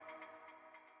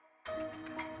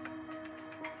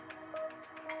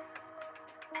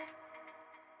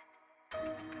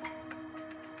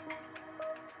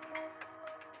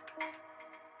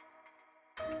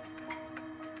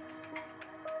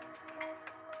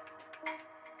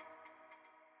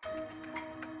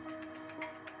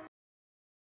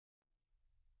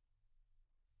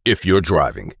If you're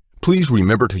driving, please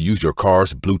remember to use your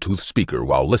car's Bluetooth speaker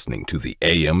while listening to the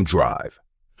AM Drive.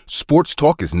 Sports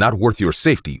talk is not worth your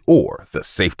safety or the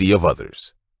safety of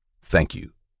others. Thank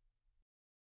you.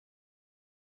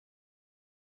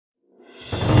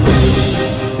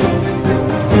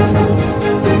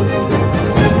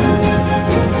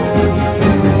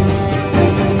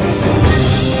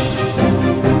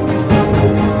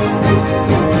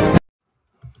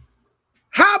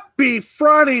 Happy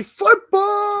Friday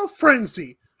football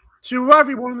frenzy to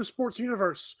everyone in the sports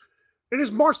universe. It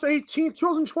is March the 18th,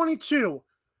 2022.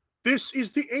 This is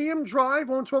the AM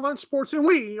Drive on 12 on Sports, and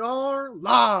we are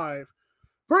live.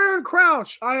 For Aaron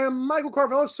Crouch, I am Michael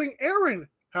Carvello saying, Aaron,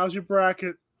 how's your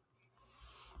bracket?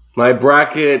 My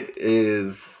bracket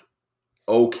is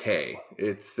okay.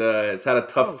 It's had a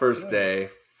tough first day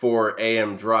for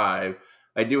AM Drive.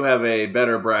 I do have a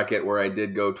better bracket where I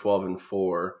did go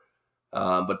 12-4.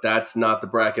 But that's not the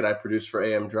bracket I produced for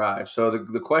AM Drive. So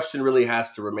the question really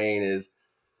has to remain is,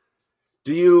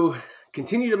 do you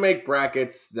continue to make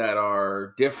brackets that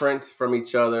are different from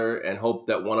each other and hope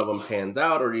that one of them pans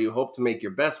out, or do you hope to make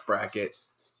your best bracket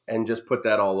and just put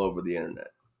that all over the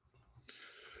internet?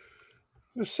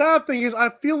 The sad thing is I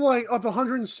feel like of the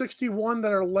 161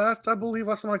 that are left, I believe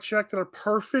last time I checked that are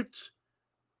perfect,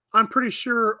 I'm pretty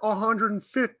sure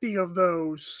 150 of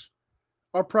those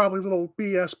are probably little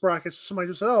BS brackets. Somebody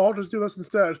just said, oh, I'll just do this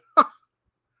instead.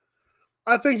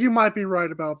 I think you might be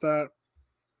right about that.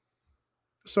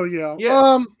 So, yeah.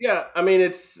 Yeah. I mean,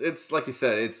 it's like you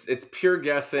said, it's pure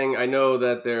guessing. I know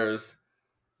that there's,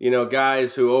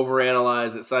 guys who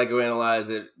overanalyze it, psychoanalyze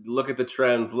it, look at the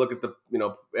trends, look at the,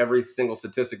 every single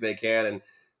statistic they can, and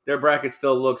their bracket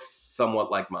still looks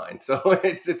somewhat like mine. So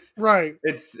it's right.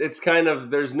 It's kind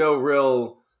of, there's no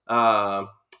real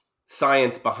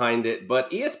science behind it, but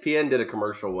ESPN did a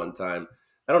commercial one time.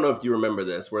 I don't know if you remember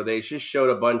this, where they just showed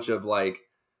a bunch of where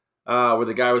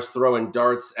the guy was throwing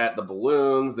darts at the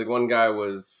balloons. The one guy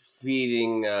was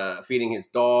feeding his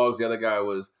dogs. The other guy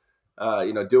was,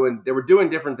 they were doing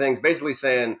different things, basically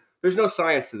saying there's no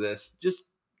science to this. Just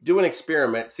do an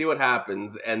experiment, see what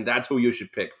happens, and that's who you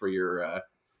should pick for your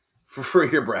for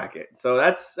your bracket. So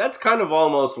that's kind of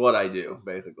almost what I do,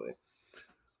 basically.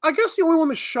 I guess the only one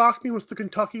that shocked me was the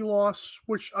Kentucky loss,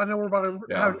 which I know we're about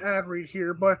to have an ad read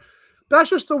here, but that's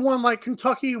just the one, like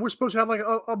Kentucky was supposed to have like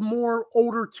a more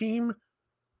older team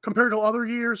compared to other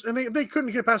years, and they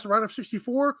couldn't get past the round of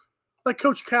 64. Like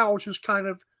Coach Cal was just kind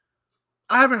of,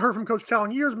 I haven't heard from Coach Cal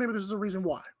in years. Maybe this is the reason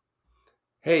why.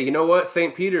 Hey, you know what,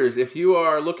 St. Peter's, if you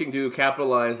are looking to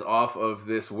capitalize off of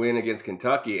this win against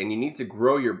Kentucky and you need to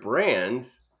grow your brand,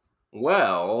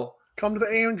 well, come to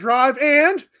the AM Drive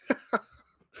and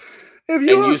if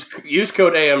you use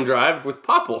code AM Drive with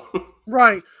Popple.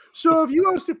 Right. So if you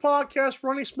host a podcast,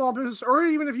 run a small business, or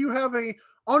even if you have a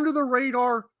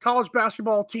under-the-radar college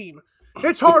basketball team,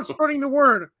 it's hard spreading the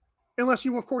word unless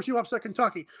you, of course, you upset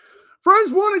Kentucky.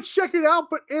 Friends want to check it out,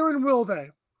 but Aaron, will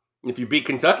they? If you beat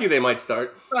Kentucky, they might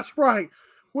start. That's right.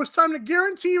 Well, it's time to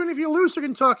guarantee even if you lose to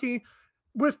Kentucky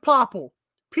with Popple.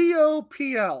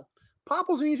 P-O-P-L.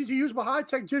 Popple's an easy-to-use but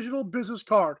high-tech digital business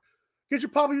card. Get your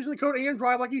Popple using the code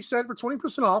AMDRIVE, like you said, for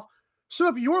 20% off. Set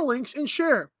up your links and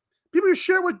share. People you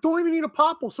share with don't even need a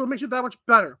Popple, so it makes it that much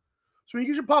better. So when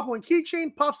you get your Popple in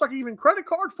keychain, Pop Stock, and even credit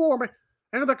card form,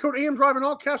 enter that code AMDRIVE in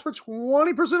all caps for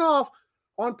 20% off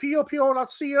on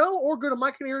popl.co, or go to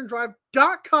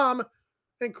mikeandaarondrive.com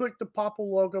and click the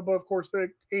Popple logo. But, of course, the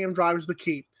AM Drive is the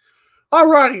key. All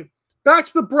righty. Back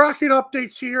to the bracket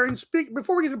updates here. And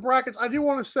before we get to brackets, I do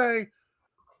want to say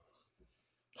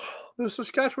the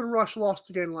Saskatchewan Rush lost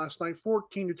again last night,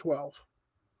 14-12.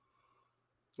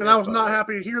 And I was not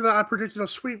happy to hear that. I predicted a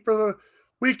sweep for the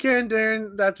weekend,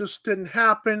 and that just didn't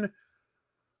happen.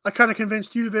 I kind of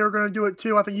convinced you they were going to do it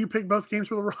too. I think you picked both games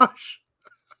for the Rush.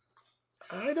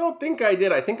 I don't think I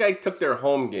did. I think I took their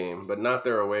home game, but not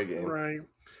their away game. Right.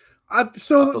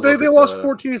 So they lost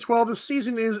 14-12. The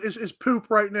season is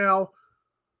poop right now.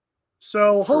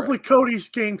 So that's hopefully correct. Cody's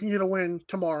game can get a win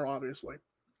tomorrow, obviously.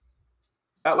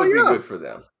 That would be good for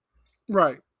them.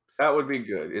 Right. That would be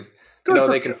good. If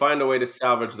they can find a way to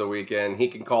salvage the weekend, he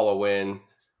can call a win.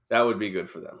 That would be good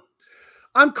for them.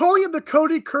 I'm calling it the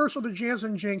Cody curse or the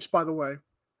Jansen jinx, by the way.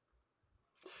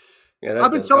 Yeah,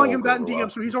 I've been telling him that in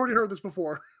DM, so he's already heard this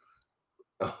before.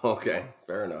 Okay,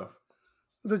 fair enough.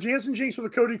 The Jansen jinx or the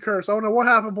Cody curse. I don't know what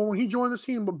happened, but when he joined this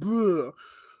team, but back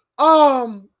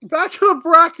to the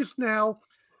brackets now.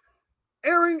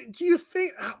 Aaron, do you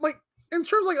think, like, in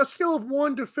terms of like a scale of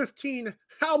 1 to 15,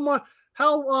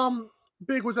 how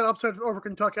big was that upset over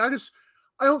Kentucky? I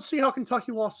don't see how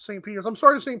Kentucky lost to St. Peter's. I'm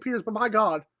sorry to St. Peter's, but my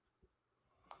God.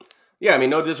 Yeah, I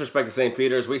mean, no disrespect to St.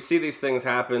 Peter's. We see these things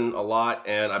happen a lot,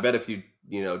 and I bet if you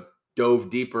dove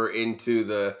deeper into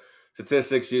the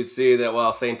statistics, you'd see that,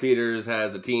 well, St. Peter's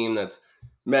has a team that's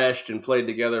meshed and played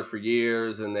together for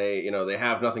years, and they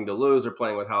have nothing to lose. They're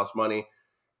playing with house money.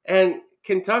 And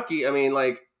Kentucky, I mean,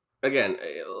 like, again,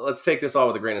 let's take this all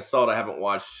with a grain of salt. I haven't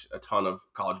watched a ton of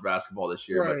college basketball this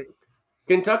year, Right. but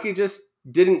Kentucky just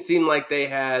didn't seem like they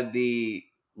had the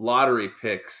lottery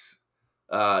picks,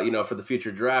 for the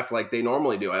future draft like they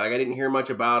normally do. I didn't hear much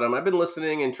about them. I've been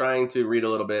listening and trying to read a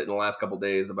little bit in the last couple of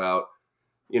days about,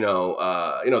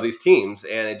 these teams,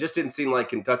 and it just didn't seem like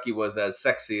Kentucky was as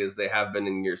sexy as they have been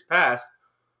in years past.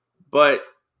 But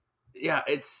yeah,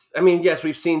 yes,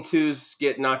 we've seen twos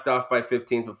get knocked off by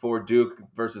 15 before. Duke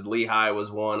versus Lehigh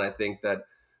was one, I think, that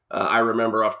I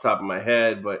remember off the top of my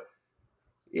head. But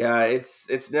yeah,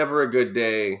 it's never a good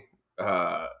day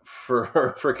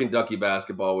for Kentucky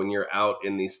basketball when you're out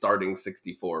in the starting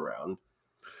 64 round.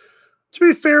 To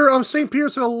be fair, St.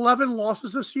 Peter's had 11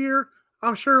 losses this year.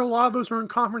 I'm sure a lot of those are in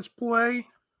conference play.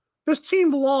 This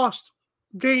team lost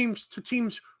games to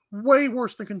teams way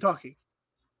worse than Kentucky.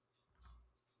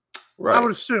 Right. I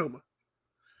would assume.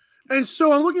 And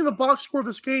so I'm looking at the box score of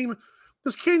this game.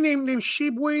 This kid named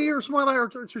Shibwe or something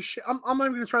like that. I'm not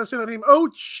even going to try to say that name. Oh,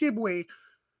 Shibwe.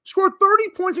 Scored 30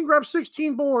 points and grabbed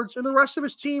 16 boards. And the rest of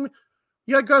his team,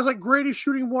 you had guys like Grady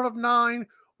shooting 1 of 9,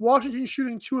 Washington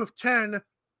shooting 2 of 10.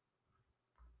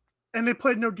 And they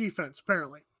played no defense,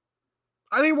 apparently.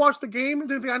 I didn't watch the game and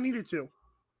didn't think I needed to.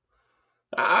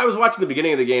 I was watching the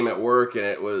beginning of the game at work, and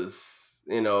it was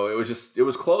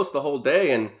close the whole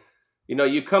day. And,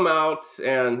 you come out,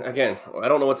 and again, I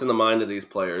don't know what's in the mind of these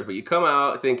players, but you come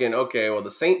out thinking, okay, well,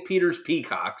 the St. Peter's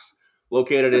Peacocks,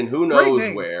 located in who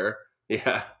knows where.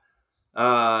 Yeah.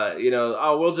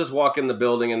 We'll just walk in the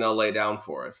building and they'll lay down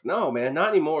for us. No, man,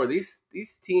 not anymore. These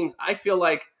teams, I feel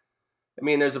like,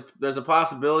 there's a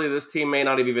possibility this team may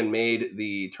not have even made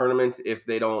the tournament if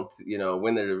they don't,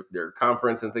 win their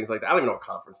conference and things like that. I don't even know what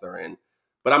conference they're in,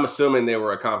 but I'm assuming they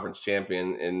were a conference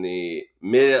champion in the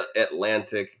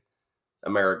Mid-Atlantic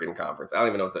American Conference. I don't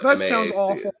even know what the MAAC sounds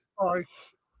awful. is. Sorry.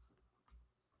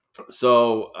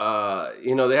 So,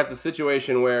 they have the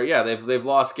situation where, yeah, they've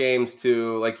lost games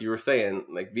to, like you were saying,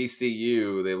 like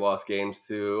VCU. They lost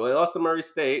to Murray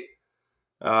State,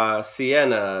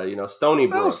 Siena, Stony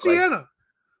Brook. Oh, Siena.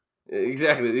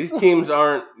 Exactly. These teams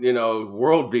aren't,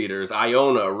 world beaters.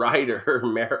 Iona, Ryder,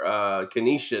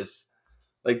 Canisius.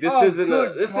 Like this isn't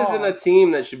a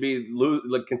team that should be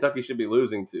Kentucky should be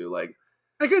losing to. Like,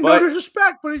 again, no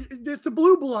disrespect, but it's the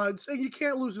Blue Bloods, and you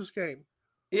can't lose this game.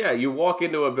 Yeah, you walk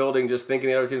into a building just thinking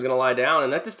the other team's going to lie down,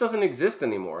 and that just doesn't exist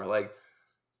anymore. Like,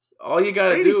 all you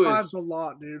got to do is... 85's a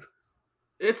lot, dude.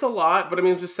 It's a lot, but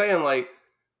I'm just saying, like,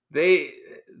 they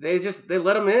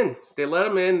let them in. They let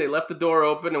them in. They left the door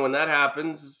open, and when that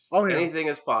happens, anything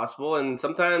is possible. And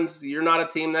sometimes you're not a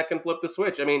team that can flip the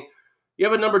switch. You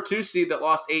have a number 2 seed that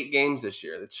lost 8 games this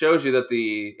year. That shows you that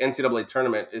the NCAA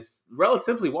tournament is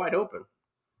relatively wide open.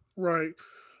 Right.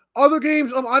 Other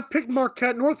games, I picked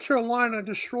Marquette. North Carolina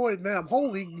destroyed them.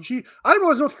 Holy gee. I didn't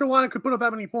realize North Carolina could put up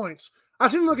that many points.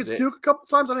 I've seen them look at Duke a couple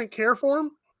times. I didn't care for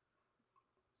them.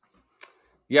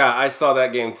 Yeah, I saw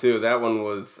that game too. That one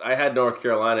was – I had North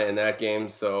Carolina in that game,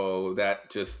 so that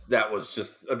was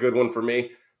just a good one for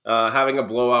me. Having a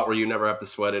blowout where you never have to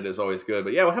sweat it is always good.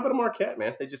 But, yeah, what happened to Marquette,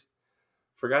 man? They just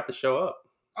forgot to show up.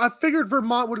 I figured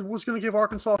Vermont was going to give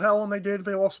Arkansas hell, and they did.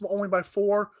 They lost only by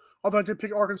 4. Although I did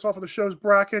pick Arkansas for the show's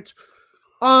bracket.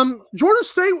 Georgia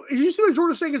State, did you see the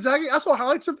Georgia State Gonzaga? I saw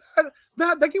highlights of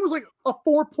that. That game was like a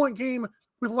 4-point game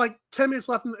with like 10 minutes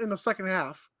left in the second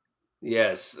half.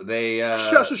 Yes, they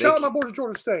shout out my boys at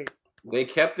Georgia State. They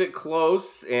kept it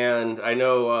close, and I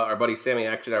know our buddy Sammy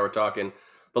actually and I were talking.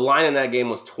 The line in that game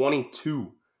was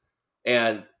 22.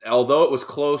 And although it was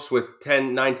close with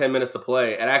 10 minutes to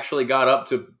play, it actually got up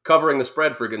to covering the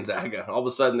spread for Gonzaga. All of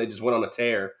a sudden, they just went on a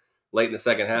tear late in the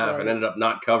second half and ended up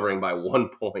not covering by 1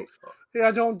 point. Yeah,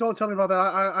 don't tell me about that.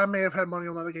 I may have had money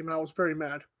on that game, and I was very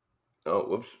mad. Oh,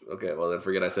 whoops. Okay, well, then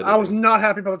forget I said I was not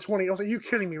happy about the 20. I was like, you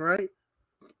kidding me, right?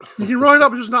 You can run it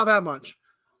up, it's just not that much.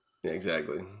 Yeah,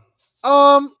 exactly.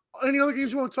 Any other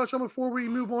games you want to touch on before we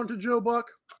move on to Joe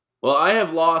Buck? Well, I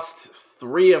have lost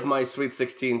 3 of my Sweet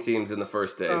 16 teams in the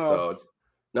first day, so it's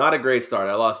not a great start.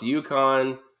 I lost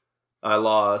UConn, I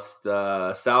lost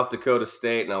South Dakota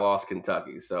State, and I lost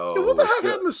Kentucky. So Yeah, what the heck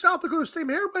happened to South Dakota State?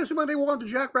 Man, everybody seemed like they wanted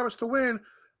the Jackrabbits to win,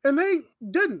 and they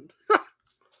didn't.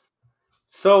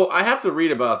 So I have to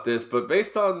read about this, but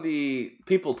based on the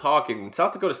people talking,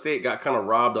 South Dakota State got kind of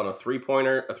robbed on a three-point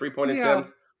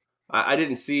attempt. I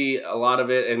didn't see a lot of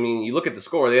it. I mean, you look at the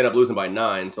score; they end up losing by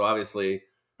 9. So obviously,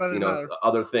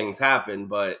 other things happen.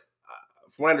 But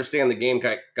from what I understand, the game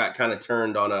got kind of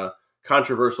turned on a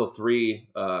controversial 3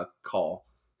 call.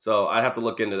 So I'd have to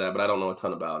look into that, but I don't know a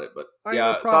ton about it. But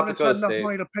South Dakota State enough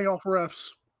money to pay off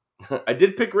refs. I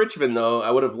did pick Richmond, though.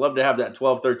 I would have loved to have that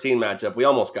 12-13 matchup. We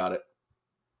almost got it.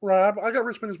 Right, I got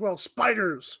Richmond as well.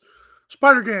 Spider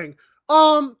Gang.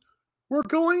 We're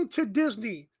going to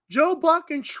Disney. Joe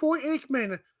Buck and Troy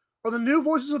Aikman are the new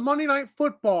voices of Monday Night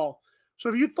Football. So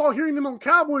if you thought hearing them on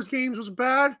Cowboys games was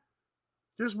bad,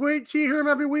 just wait till you hear them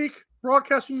every week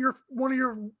broadcasting one of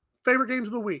your favorite games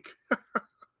of the week.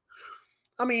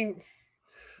 I mean,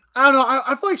 I don't know.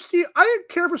 I feel like I didn't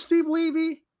care for Steve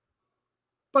Levy,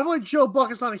 but I feel like Joe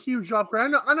Buck is not a huge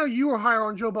upgrade. I know you were higher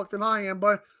on Joe Buck than I am,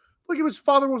 but like if his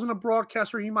father wasn't a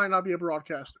broadcaster, he might not be a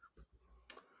broadcaster.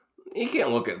 You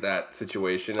can't look at that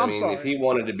situation. I mean, if he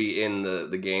wanted to be in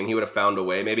the game, he would have found a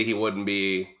way. Maybe he wouldn't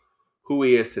be who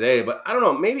he is today, but I don't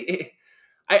know. Maybe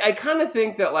I kind of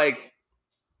think that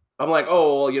I'm like,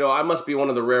 oh, well, I must be one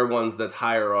of the rare ones that's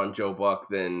higher on Joe Buck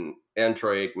and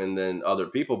Troy Aikman than other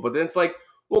people. But then it's like,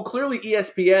 well, clearly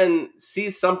ESPN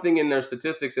sees something in their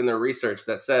statistics and their research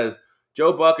that says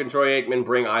Joe Buck and Troy Aikman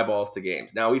bring eyeballs to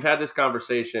games. Now, we've had this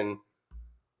conversation.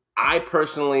 I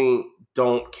personally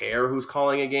don't care who's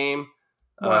calling a game.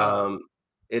 Wow.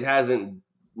 It hasn't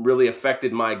really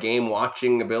affected my game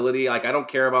watching ability. Like, I don't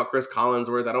care about Chris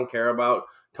Collinsworth. I don't care about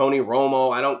Tony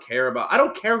Romo. I don't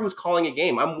care who's calling a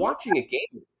game. I'm watching a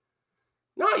game.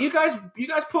 No, you guys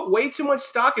put way too much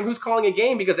stock in who's calling a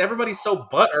game because everybody's so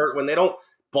butthurt when they don't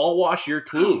ball wash your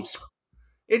teams.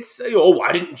 It's,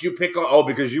 why didn't you pick on,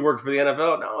 because you work for the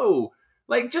NFL? No.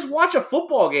 Just watch a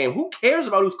football game. Who cares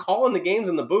about who's calling the games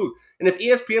in the booth? And if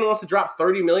ESPN wants to drop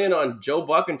 $30 million on Joe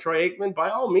Buck and Troy Aikman, by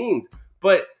all means.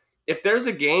 But if there's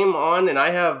a game on and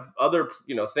I have other,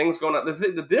 things going on,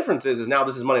 the difference is now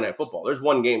this is Monday Night Football. There's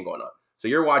one game going on. So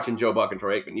you're watching Joe Buck and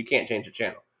Troy Aikman. You can't change the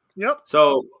channel. Yep.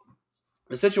 So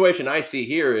the situation I see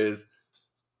here is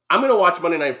I'm going to watch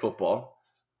Monday Night Football.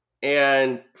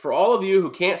 And for all of you who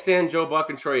can't stand Joe Buck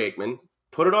and Troy Aikman,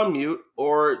 put it on mute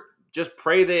or just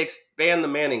pray they expand the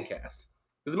Manning cast.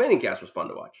 Because the Manning cast was fun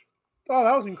to watch. Oh,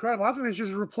 that was incredible. I think they should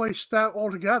just replace that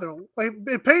altogether. Like,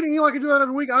 if Peyton and Eli can do that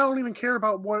every week, I don't even care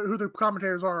about who the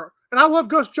commentators are. And I love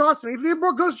Gus Johnson. If they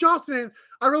brought Gus Johnson in,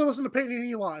 I really listen to Peyton and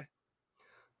Eli.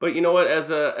 But you know what?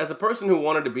 As a person who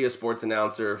wanted to be a sports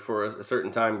announcer for a certain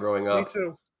time growing up, me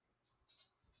too.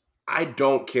 I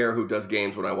don't care who does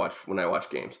games when I watch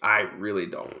games. I really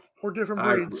don't. We're different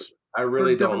breeds. I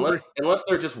really don't. Unless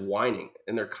they're just whining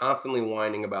and they're constantly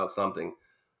whining about something.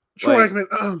 Troy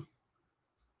Aikman.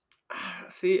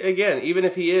 See, again, even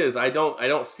if he is, I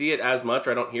don't see it as much,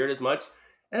 or I don't hear it as much,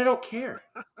 and I don't care.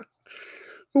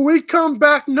 When we come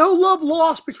back, no love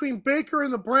lost between Baker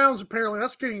and the Browns, apparently.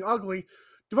 That's getting ugly.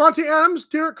 Devontae Adams,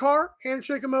 Derek Carr,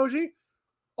 handshake emoji.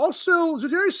 Also,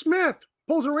 Zadarius Smith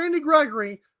pulls a Randy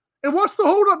Gregory. And what's the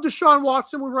holdup, Deshaun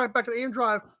Watson? We'll be right back to the AM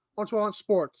Drive on 12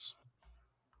 Sports.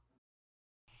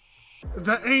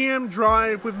 The AM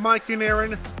Drive with Mike and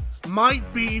Aaron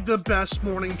might be the best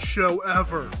morning show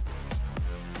ever.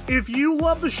 If you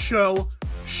love the show,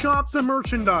 shop the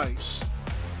merchandise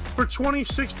for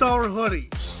 $26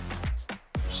 hoodies,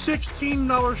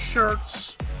 $16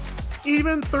 shirts,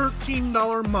 even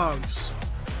 $13 mugs.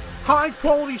 High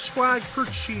quality swag for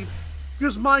cheap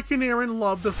because Mike and Aaron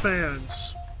love the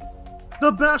fans.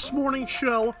 The best morning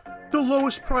show, the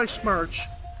lowest price merch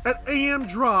at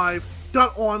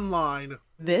amdrive.online.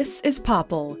 This is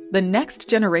Popple, the next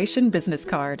generation business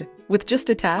card. With just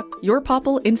a tap, your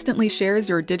Popple instantly shares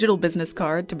your digital business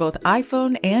card to both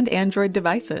iPhone and Android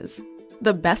devices.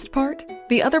 The best part?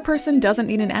 The other person doesn't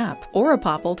need an app or a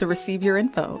Popple to receive your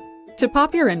info. To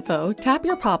pop your info, tap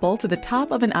your Popple to the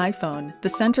top of an iPhone, the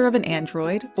center of an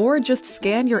Android, or just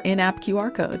scan your in-app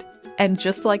QR code. And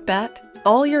just like that,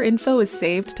 all your info is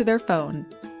saved to their phone.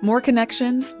 More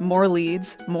connections, more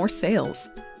leads, more sales.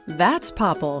 That's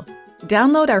Popple.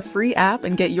 Download our free app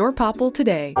and get your Popple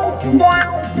today. Aren't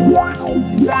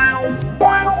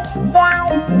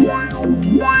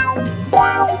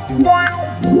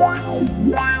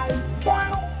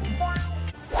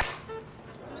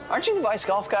you the Vice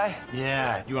Golf guy?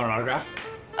 Yeah. You want an autograph?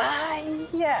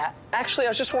 Yeah. Actually, I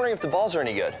was just wondering if the balls are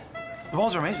any good. The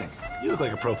balls are amazing. You look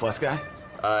like a Pro Plus guy.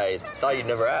 I thought you'd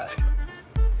never ask.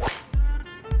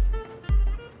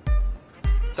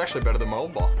 It's actually better than my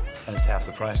old ball. And it's half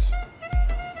the price.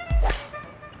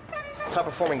 Top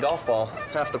performing golf ball,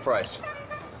 half the price.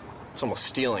 It's almost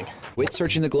stealing. Quit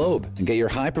searching the globe and get your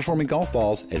high-performing golf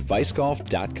balls at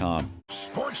vicegolf.com.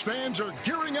 Sports fans are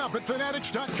gearing up at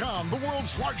Fanatics.com, the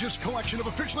world's largest collection of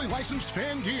officially licensed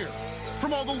fan gear.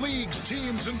 From all the leagues,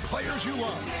 teams, and players you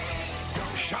love.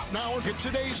 Shop now and get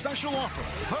today's special offer.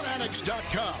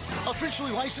 Fanatics.com,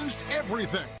 officially licensed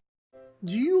everything.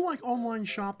 Do you like online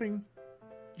shopping?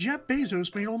 Jeff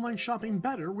Bezos made online shopping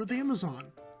better with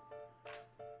Amazon.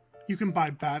 You can buy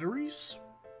batteries,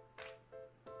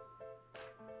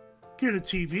 get a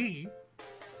TV,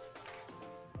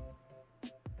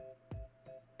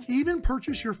 even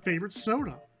purchase your favorite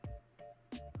soda.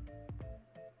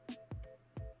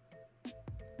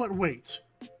 But wait,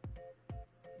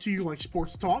 do you like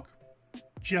sports talk?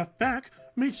 Jeff Beck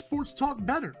made sports talk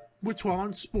better with 12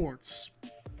 on Sports.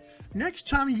 Next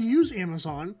time you use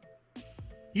Amazon,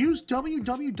 use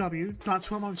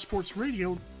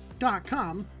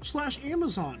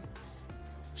www.12onsportsradio.com/Amazon.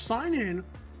 Sign in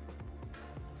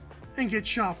and get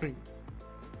shopping.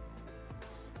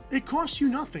 It costs you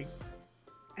nothing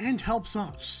and helps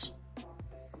us.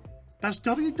 That's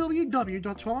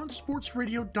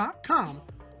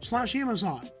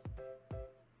www.12onsportsradio.com/Amazon.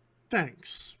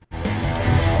 Thanks.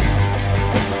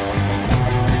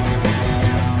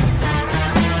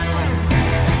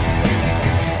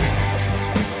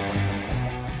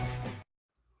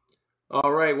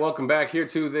 All right, welcome back here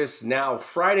to this now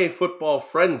Friday Football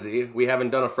Frenzy. We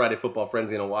haven't done a Friday Football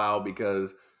Frenzy in a while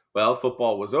because, well,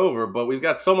 football was over, but we've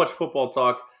got so much football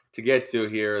talk to get to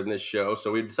here in this show,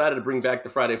 so we decided to bring back the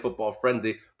Friday Football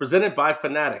Frenzy, presented by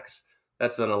Fanatics.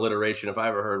 That's an alliteration if I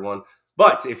ever heard one.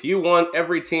 But if you want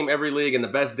every team, every league, and the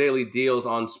best daily deals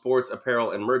on sports,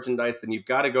 apparel, and merchandise, then you've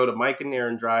got to go to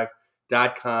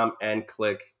MikeandAaronDrive.com and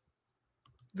click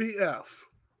the F.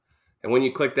 And when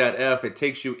you click that F, it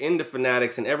takes you into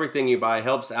Fanatics, and everything you buy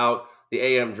helps out the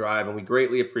AM Drive, and we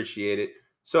greatly appreciate it.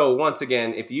 So once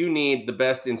again, if you need the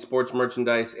best in sports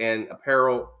merchandise and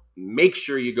apparel, make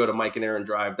sure you go to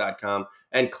MikeandAaronDrive.com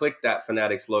and click that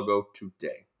Fanatics logo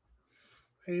today.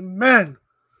 Amen.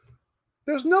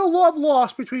 There's no love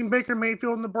lost between Baker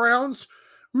Mayfield and the Browns.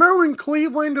 Remember when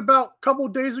Cleveland about a couple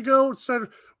of days ago said,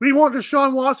 we want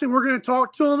Deshaun Watson, we're going to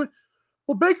talk to him?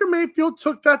 Well, Baker Mayfield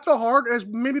took that to heart as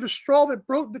maybe the straw that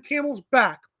broke the camel's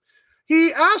back.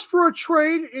 He asked for a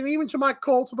trade, and even to my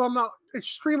Colts, although I'm not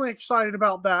extremely excited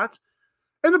about that.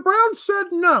 And the Browns said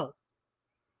no.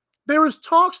 There is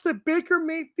talks that Baker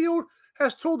Mayfield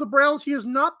has told the Browns he does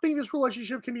not think this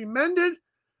relationship can be mended,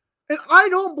 and I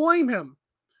don't blame him.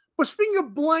 But speaking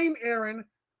of blame, Aaron,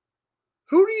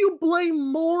 who do you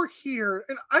blame more here?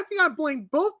 And I think I blame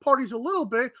both parties a little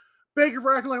bit. Baker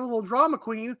for acting like a little drama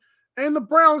queen, and the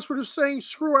Browns for just saying,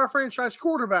 screw our franchise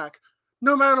quarterback,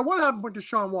 no matter what happened with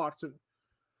Deshaun Watson.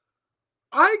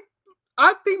 I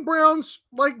think Browns,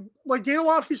 like Dan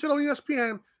Orlovsky said on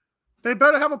ESPN, they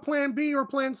better have a plan B or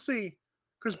plan C,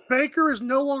 because Baker is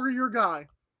no longer your guy.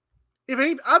 If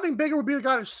anything, I think Baker would be the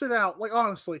guy to sit out, like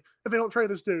honestly, if they don't trade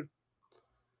this dude.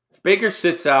 If Baker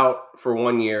sits out for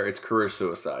 1 year, it's career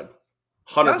suicide.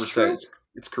 100%.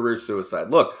 It's career suicide.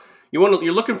 Look,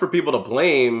 you're looking for people to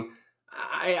blame.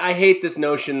 I hate this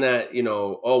notion that,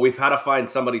 we've had to find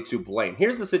somebody to blame.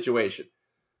 Here's the situation.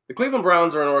 The Cleveland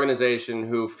Browns are an organization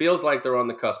who feels like they're on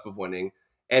the cusp of winning.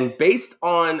 And based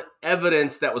on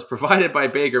evidence that was provided by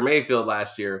Baker Mayfield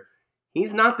last year,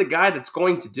 he's not the guy that's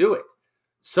going to do it.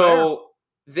 So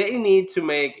they need to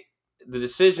make the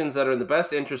decisions that are in the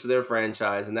best interest of their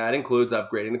franchise, and that includes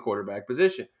upgrading the quarterback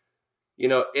position.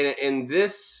 In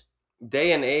this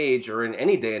day and age, or in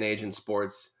any day and age in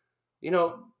sports,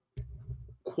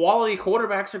 quality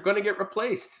quarterbacks are going to get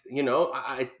replaced.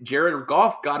 Jared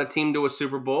Goff got a team to a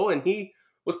Super Bowl, and he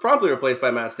was promptly replaced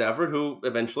by Matt Stafford, who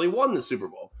eventually won the Super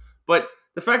Bowl. But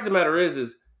the fact of the matter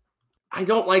is I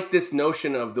don't like this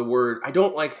notion of the word. I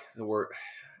don't like the word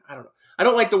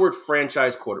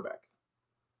franchise quarterback.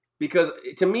 Because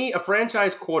to me, a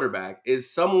franchise quarterback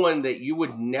is someone that you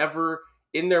would never,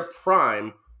 in their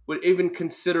prime, would even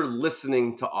consider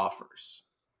listening to offers.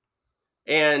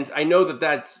 And I know that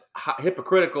that's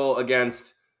hypocritical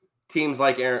against teams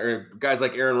like guys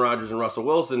like Aaron Rodgers and Russell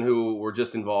Wilson, who were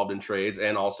just involved in trades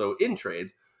and also in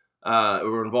trades,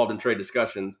 who were involved in trade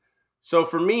discussions. So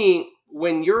for me,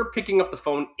 when you're picking up the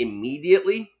phone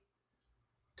immediately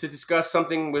to discuss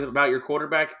something about your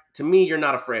quarterback, to me, you're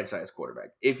not a franchise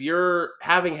quarterback. If you're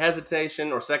having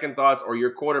hesitation or second thoughts, or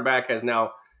your quarterback has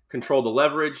now controlled the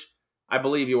leverage, I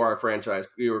believe you are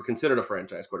considered a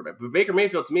franchise quarterback. But Baker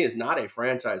Mayfield, to me, is not a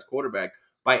franchise quarterback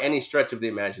by any stretch of the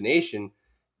imagination.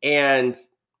 And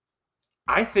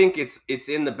I think it's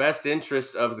in the best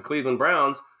interest of the Cleveland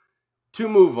Browns to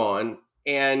move on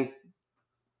and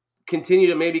continue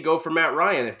to maybe go for Matt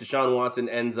Ryan if Deshaun Watson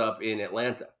ends up in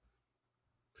Atlanta.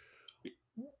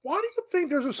 Why do you think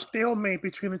there's a stalemate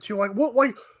between the two? What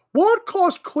would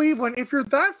cause Cleveland, if you're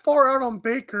that far out on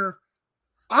Baker?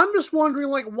 I'm just wondering,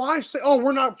 why say, "Oh,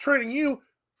 we're not trading you"?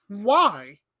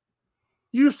 Why?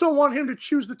 You still want him to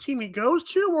choose the team he goes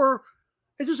to, or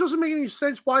it just doesn't make any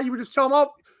sense why you would just tell him,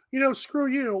 "Oh, screw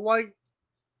you."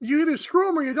 You either screw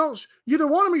him or you don't. You either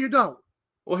want him or you don't.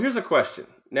 Well, here's a question.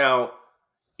 Now,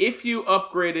 if you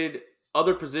upgraded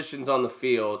other positions on the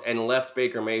field and left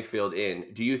Baker Mayfield in,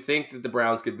 do you think that the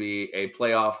Browns could be a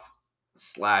playoff /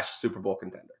 Super Bowl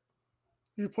contender?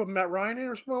 You put Matt Ryan in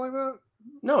or something like that?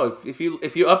 No, if you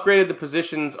upgraded the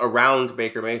positions around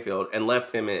Baker Mayfield and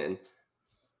left him in.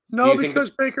 No, because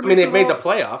Baker Mayfield. I mean, they've made the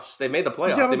playoffs. They made the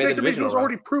playoffs. Yeah, they made Baker the divisional Mayfield's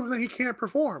already proven that he can't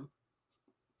perform.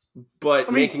 But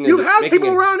you had people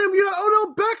around him. You had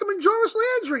Odell Beckham and Jarvis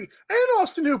Landry and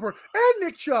Austin Hooper and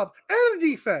Nick Chubb and a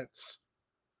defense.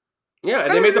 Yeah,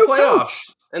 and they made the playoffs. Coach.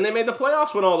 And they made the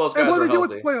playoffs when all those guys were healthy. And what did they do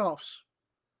with the playoffs?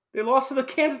 They lost to the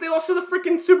Kansas. They lost to the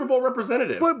freaking Super Bowl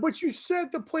representative. But you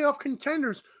said the playoff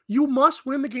contenders. You must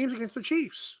win the games against the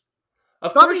Chiefs.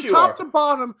 Of course you are. Top to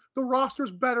bottom, the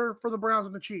roster's better for the Browns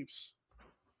and the Chiefs.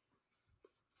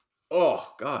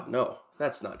 Oh God, no,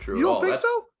 that's not true. You don't at all. think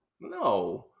so?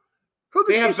 No. Who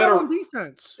the Chiefs have on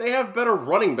defense? They have better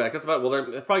running back. That's about. Well, they're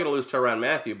probably going to lose Tyrann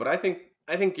Mathieu, but I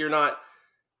think you're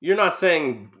not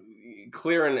saying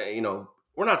clear and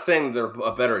we're not saying they're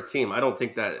a better team. I don't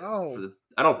think that.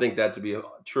 I don't think that to be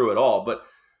true at all. But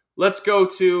let's go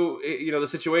to the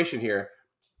situation here.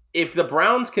 If the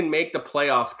Browns can make the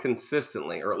playoffs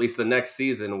consistently, or at least the next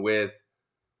season with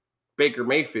Baker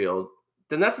Mayfield,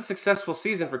 then that's a successful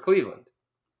season for Cleveland.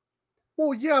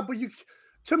 Well, yeah, but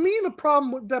to me, the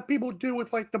problem that people do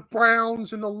with the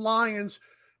Browns and the Lions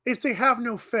is they have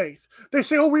no faith. They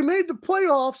say, "Oh, we made the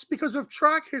playoffs because of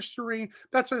track history.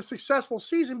 That's a successful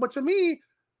season." But to me,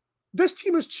 this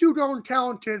team is too darn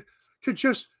talented to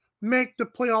just make the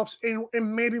playoffs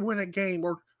and maybe win a game,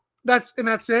 that's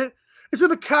it. It's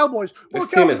the Cowboys. This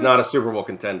team is not a Super Bowl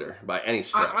contender by any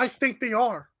stretch. I think they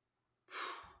are.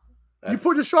 You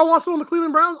put Deshaun Watson on the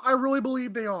Cleveland Browns? I really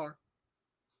believe they are.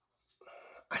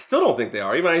 I still don't think they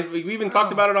are. We even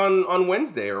talked about it on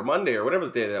Wednesday or Monday or whatever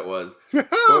the day that was.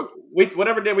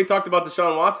 Whatever day we talked about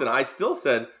Deshaun Watson, I still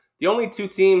said the only two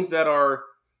teams that are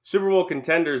Super Bowl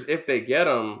contenders, if they get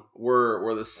them,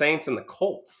 were the Saints and the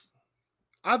Colts.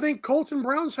 I think Colts and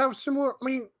Browns have similar. I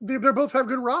mean, they both have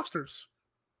good rosters.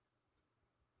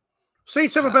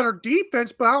 Saints have a better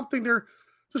defense, but I don't think they're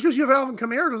just because you have Alvin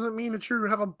Kamara doesn't mean that you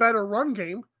have a better run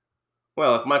game.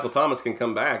 Well, if Michael Thomas can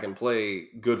come back and play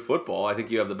good football, I think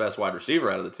you have the best wide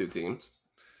receiver out of the two teams.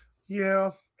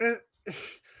 Yeah. And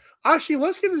actually,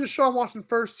 let's get into Deshaun Watson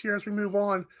first here as we move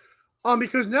on.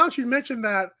 Because now that you mentioned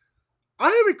that, I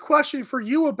have a question for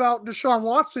you about Deshaun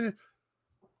Watson.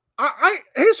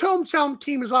 His hometown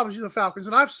team is obviously the Falcons,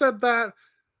 and I've said that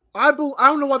I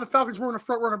don't know why the Falcons weren't a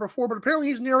front runner before, but apparently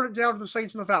he's narrowed it down to the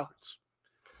Saints and the Falcons.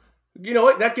 You know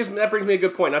what? That brings me a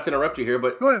good point. Not to interrupt you here,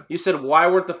 but you said why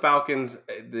weren't the Falcons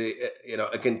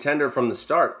a contender from the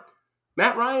start?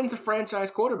 Matt Ryan's a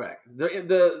franchise quarterback.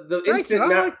 The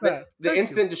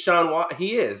instant Deshaun Watson,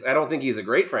 he is. I don't think he's a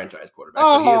great franchise quarterback,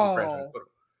 but he is a franchise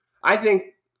quarterback. I think.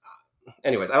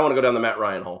 Anyways, I don't want to go down the Matt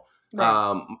Ryan hole.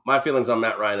 Right. My feelings on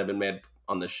Matt Ryan have been made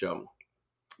on this show,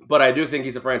 but I do think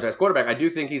he's a franchise quarterback. I do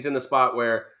think he's in the spot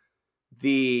where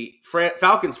the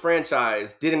Falcons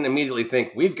franchise didn't immediately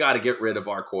think we've got to get rid of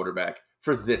our quarterback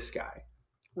for this guy.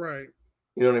 Right.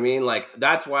 You know what I mean?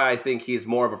 That's why I think he's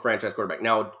more of a franchise quarterback.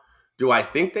 Now, do I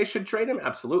think they should trade him?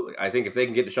 Absolutely. I think if they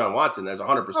can get Deshaun Watson, that's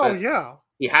 100%. Oh, yeah.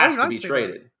 He has to be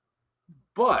traded.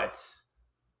 But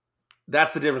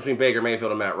that's the difference between Baker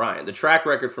Mayfield and Matt Ryan. The track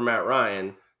record for Matt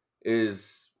Ryan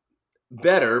is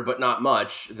better, but not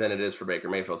much, than it is for Baker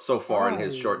Mayfield so far in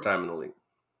his short time in the league.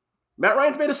 Matt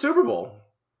Ryan's made a Super Bowl.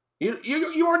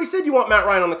 You already said you want Matt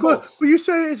Ryan on the Colts. But you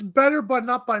say it's better, but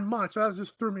not by much. That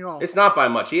just threw me off. It's not by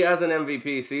much. He has an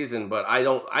MVP season, but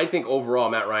I think overall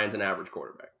Matt Ryan's an average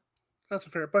quarterback. That's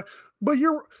fair. But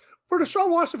for Deshaun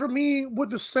Watson, for me, with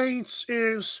the Saints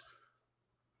is,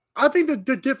 I think that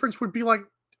the difference would be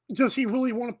does he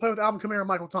really want to play with Alvin Kamara and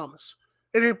Michael Thomas?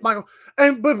 But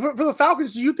for the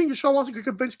Falcons, do you think Deshaun Watson could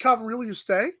convince Calvin Ridley to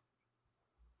stay?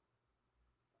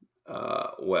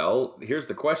 Well, here's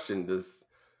the question: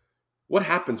 what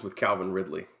happens with Calvin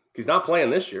Ridley? He's not playing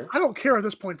this year. I don't care at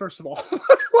this point. First of all,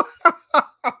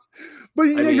 but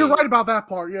you're right about that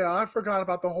part. Yeah, I forgot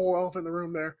about the whole elephant in the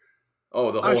room there.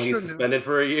 Oh, the I whole he's shouldn't have. suspended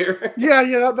for a year? Yeah,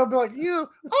 they'll be like, and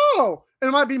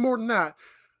it might be more than that.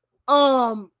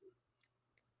 I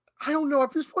don't know. I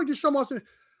just feel like Deshaun Watson.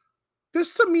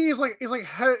 This to me is like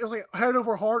head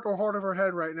over heart or heart over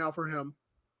head right now for him.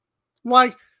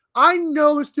 Like, I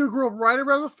know this dude grew up right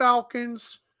around the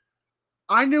Falcons.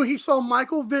 I knew he saw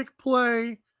Michael Vick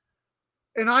play,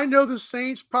 and I know the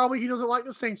Saints. Probably he doesn't like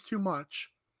the Saints too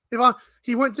much.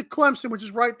 He went to Clemson, which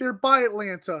is right there by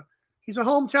Atlanta. He's a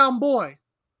hometown boy.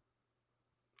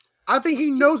 I think he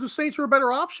knows the Saints are a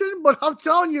better option, but I'm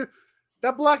telling you,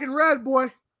 that black and red, boy.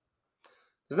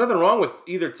 There's nothing wrong with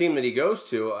either team that he goes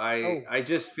to. I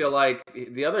just feel like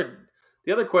the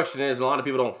other question is, and a lot of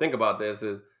people don't think about this,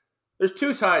 is there's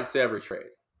two sides to every trade.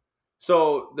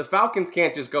 So the Falcons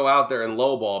can't just go out there and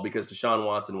lowball because Deshaun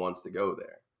Watson wants to go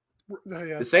there.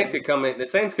 Yeah, the Saints could come in. The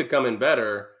Saints could come in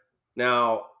better.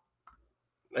 Now,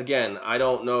 again, I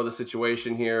don't know the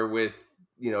situation here with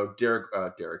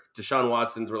Deshaun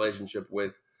Watson's relationship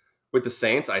with the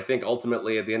Saints. I think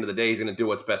ultimately at the end of the day, he's going to do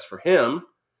what's best for him,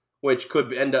 which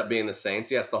could end up being the Saints.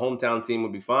 Yes, the hometown team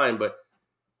would be fine, but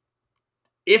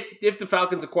if the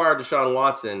Falcons acquire Deshaun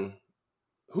Watson,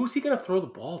 who's he going to throw the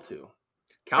ball to?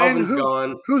 Calvin's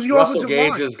gone. Russell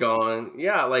Gage is gone.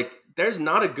 Yeah, like there's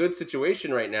not a good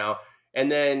situation right now.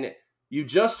 And then you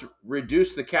just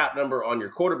reduce the cap number on your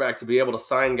quarterback to be able to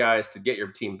sign guys to get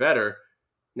your team better.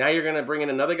 Now you're going to bring in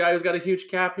another guy who's got a huge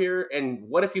cap here. And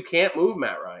what if you can't move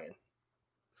Matt Ryan?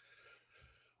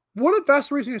 What if that's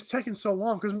the reason it's taking so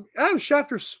long? Because Adam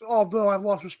Schefter, although I've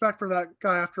lost respect for that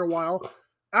guy after a while,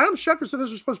 Adam Schefter said this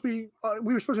was supposed to be,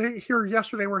 we were supposed to hear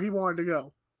yesterday where he wanted to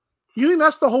go. You think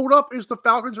that's the holdup? Is the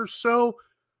Falcons are so,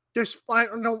 I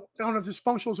don't know if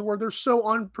dysfunctional is the word, they're so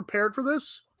unprepared for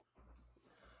this?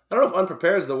 I don't know if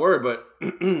unprepared is the word, but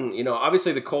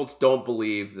obviously the Colts don't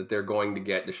believe that they're going to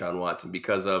get Deshaun Watson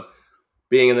because of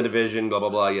being in the division, blah, blah,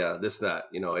 blah. Yeah, this, that.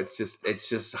 It's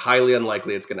just highly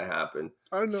unlikely it's going to happen.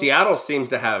 Seattle seems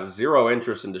to have zero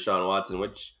interest in Deshaun Watson,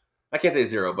 which I can't say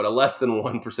zero, but a less than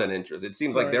 1% interest. It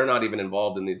seems like they're not even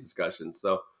involved in these discussions.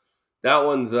 So that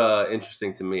one's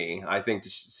interesting to me. I think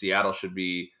Seattle should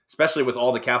be, especially with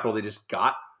all the capital they just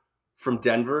got from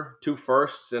Denver, 2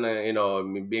 firsts and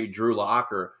maybe Drew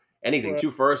Lock or anything,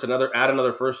 2 firsts, add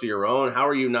another first to your own. How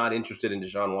are you not interested in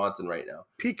Deshaun Watson right now?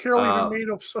 Pete Carroll even made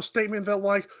a statement that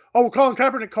Colin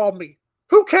Kaepernick called me.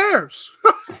 Who cares?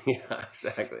 Yeah,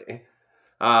 exactly.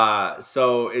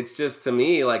 So it's just, to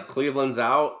me, like Cleveland's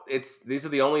out. These are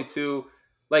the only two.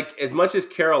 Like, as much as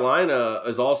Carolina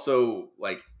is also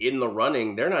like in the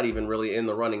running, they're not even really in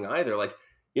the running either. Like,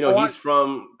 he's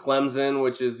from Clemson,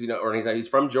 which is, or he's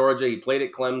from Georgia. He played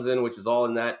at Clemson, which is all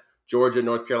in that Georgia,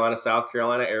 North Carolina, South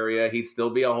Carolina area. He'd still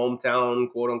be a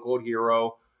hometown, quote unquote,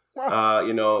 hero.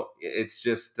 It's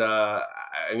just,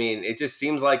 it just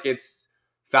seems like it's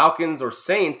Falcons or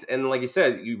Saints. And like you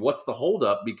said, what's the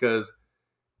holdup? Because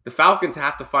the Falcons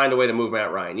have to find a way to move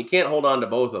Matt Ryan. You can't hold on to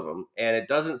both of them. And it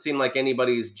doesn't seem like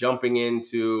anybody's jumping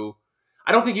into,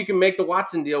 I don't think you can make the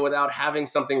Watson deal without having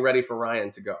something ready for Ryan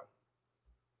to go.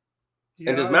 Yeah.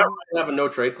 And does Matt Ryan have a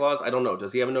no-trade clause? I don't know.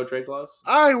 Does he have a no-trade clause?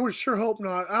 I would sure hope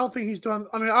not. I don't think he's done.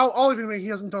 I mean, I'll even think he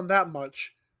hasn't done that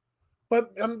much.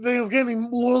 But they're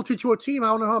getting loyalty to a team. I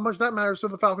don't know how much that matters to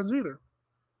the Falcons either.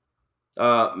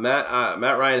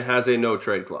 Matt Ryan has a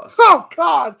no-trade clause. Oh,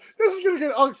 God. This is going to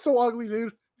get so ugly,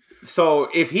 dude. So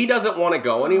if he doesn't want to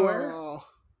go anywhere,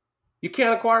 you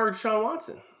can't acquire Deshaun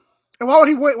Watson. And why would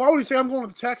he wait? Why would he say, I'm going to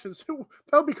the Texans? That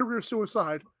would be career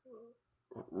suicide.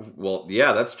 Well,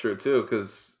 yeah, that's true, too,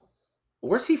 because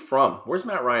where's he from? Where's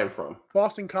Matt Ryan from?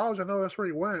 Boston College. I know that's where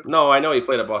he went. No, I know he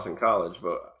played at Boston College,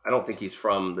 but I don't think he's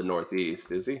from the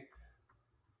Northeast, is he?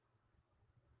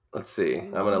 Let's see.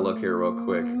 I'm going to look here real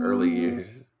quick. Early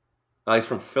years. He's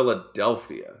from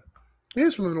Philadelphia. He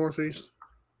is from the Northeast.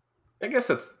 I guess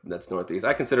that's Northeast.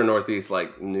 I consider Northeast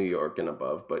like New York and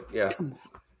above, but yeah.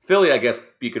 Philly, I guess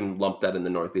you can lump that in the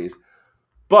Northeast.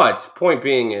 But point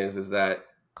being is that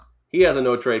he has a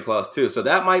no-trade clause too. So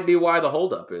that might be why the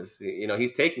holdup is.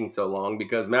 He's taking so long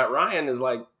because Matt Ryan is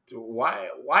like, why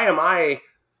am I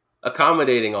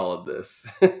accommodating all of this?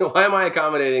 Why am I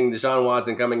accommodating Deshaun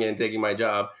Watson coming in and taking my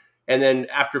job? And then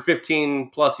after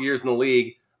 15 plus years in the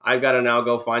league, I've got to now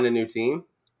go find a new team.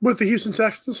 With the Houston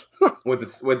Texans? with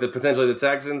the potentially the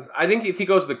Texans. I think if he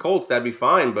goes to the Colts, that'd be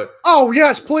fine. But oh,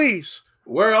 yes, please.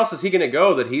 Where else is he going to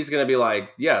go that he's going to be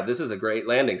like, yeah, this is a great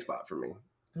landing spot for me?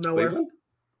 Nowhere. Cleveland?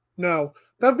 No.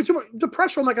 That'd be too much. The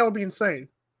pressure on that guy would be insane.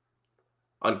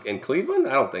 In Cleveland?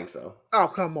 I don't think so. Oh,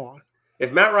 come on.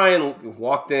 If Matt Ryan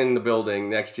walked in the building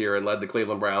next year and led the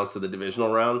Cleveland Browns to the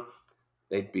divisional round,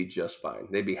 they'd be just fine.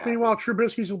 They'd be happy. Meanwhile,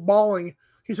 Trubisky's balling.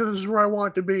 He said, this is where I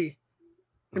want it to be.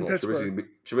 in Yeah, Pittsburgh.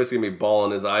 Trubisky's gonna be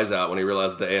bawling his eyes out when he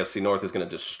realizes the AFC North is gonna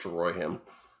destroy him.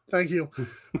 Thank you.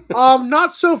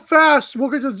 Not so fast. We'll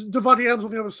get to Devontae Adams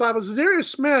on the other side, but Zadarius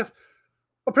Smith,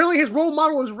 apparently his role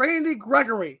model is Randy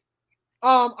Gregory.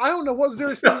 I don't know what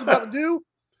Zadarius Smith is about to do,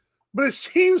 but it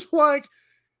seems like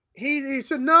he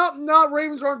said, no,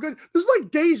 Ravens aren't good. This is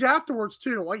like days afterwards,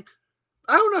 too. Like,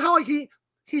 I don't know how he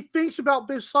thinks about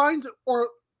this, signs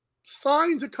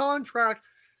a contract,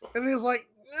 and he's like,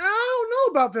 I don't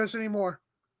know about this anymore.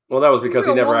 Well, that was because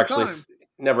he never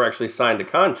actually signed a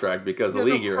contract because the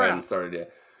league year hadn't started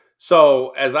yet.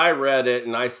 So as I read it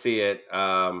and I see it,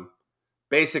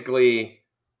 basically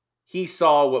he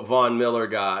saw what Von Miller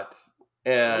got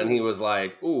and he was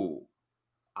like, "Ooh,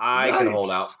 I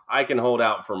can hold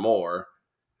out for more."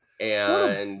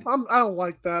 And I don't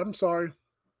like that. I'm sorry.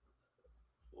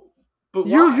 But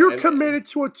you're committed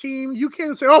to a team. You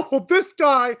can't say, "Oh, well, this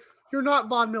guy, you're not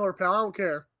Von Miller, pal." I don't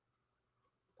care.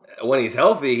 When he's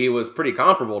healthy, he was pretty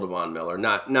comparable to Von Miller,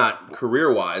 not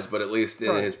career-wise, but at least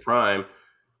in his prime.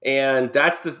 And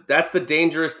that's the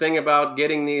dangerous thing about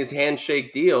getting these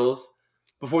handshake deals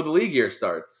before the league year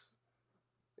starts.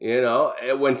 You know,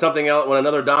 when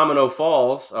another domino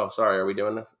falls. Oh, sorry, are we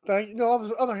doing this? No, on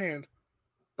the other hand.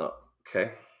 Oh,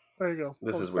 okay. There you go.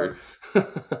 This is weird.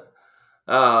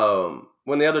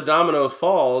 When the other domino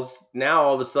falls, now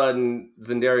all of a sudden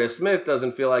Zadarius Smith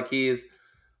doesn't feel like he's,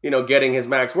 getting his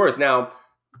max worth. Now,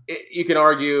 you can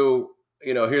argue,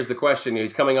 here's the question.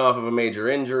 He's coming off of a major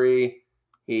injury.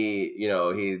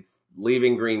 He's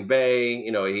leaving Green Bay.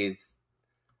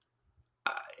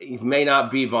 He may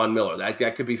not be Von Miller.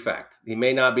 That could be fact. He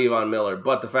may not be Von Miller,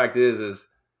 but the fact is,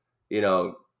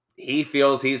 he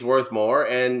feels he's worth more,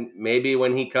 and maybe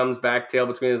when he comes back tail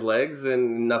between his legs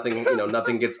and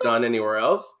nothing gets done anywhere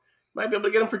else, might be able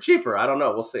to get him for cheaper. I don't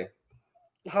know. We'll see.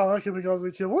 Oh, that could be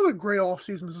ugly too. What a great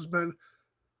offseason this has been.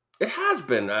 It has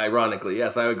been, ironically.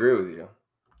 Yes, I agree with you.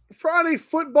 Friday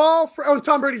football.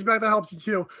 Tom Brady's back. That helps you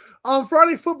too.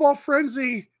 Friday football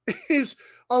frenzy is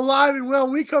alive and well.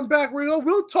 When we come back,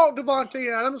 we'll talk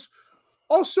Devontae Adams.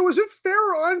 Also, is it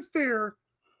fair or unfair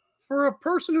for a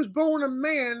person who's born a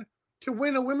man to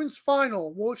win a women's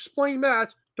final? We'll explain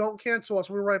that. Don't cancel us.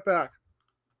 We'll be right back.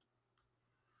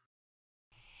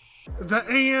 The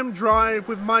AM Drive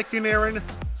with Mike and Aaron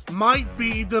might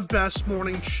be the best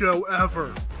morning show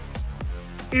ever.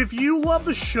 If you love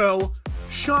the show,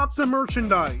 shop the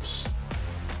merchandise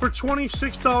for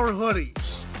 $26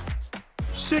 hoodies,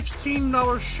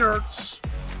 $16 shirts,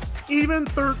 even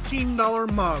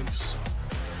 $13 mugs.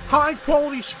 High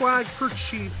quality swag for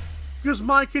cheap because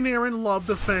Mike and Aaron love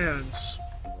the fans.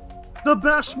 The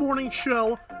best morning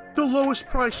show, the lowest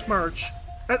price merch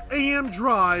at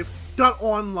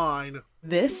amdrive.online.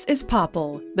 This is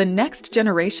Popple, the next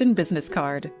generation business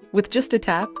card. With just a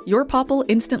tap, your Popple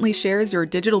instantly shares your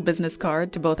digital business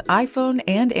card to both iPhone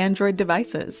and Android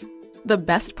devices. The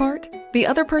best part? The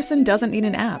other person doesn't need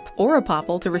an app or a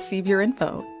Popple to receive your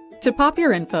info. To pop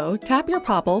your info, tap your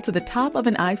Popple to the top of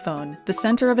an iPhone, the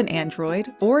center of an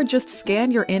Android, or just scan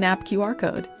your in-app QR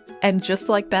code. And just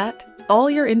like that, all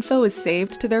your info is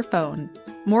saved to their phone.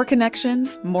 More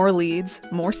connections, more leads,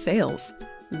 more sales.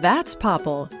 That's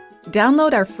Popple.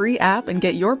 Download our free app and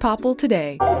get your Popple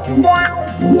today. Aren't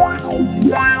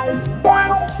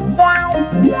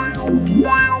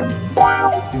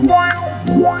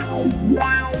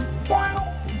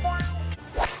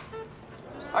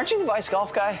you the Vice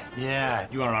Golf guy? Yeah.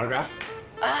 You want an autograph?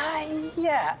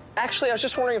 Yeah. Actually, I was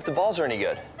just wondering if the balls are any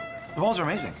good. The balls are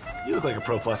amazing. You look like a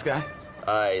Pro Plus guy.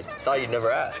 I thought you'd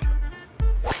never ask.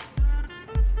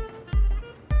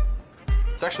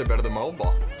 It's actually better than my old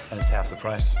ball. And it's half the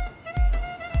price.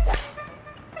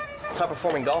 Top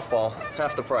performing golf ball,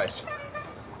 half the price.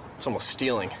 It's almost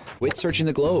stealing. Quit searching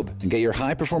the globe and get your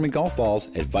high-performing golf balls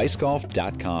at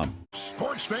vicegolf.com.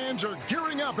 Sports fans are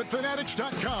gearing up at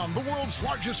Fanatics.com, the world's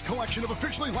largest collection of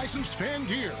officially licensed fan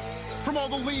gear. From all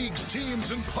the leagues,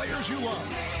 teams, and players you love.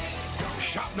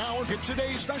 Shop now and get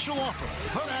today's special offer.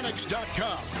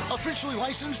 Fanatics.com, officially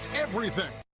licensed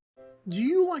everything. Do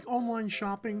you like online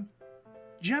shopping?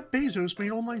 Jeff Bezos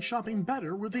made online shopping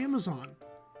better with Amazon.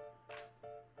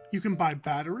 You can buy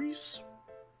batteries,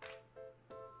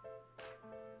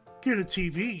 get a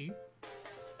TV,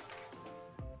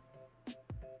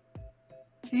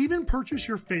 even purchase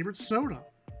your favorite soda.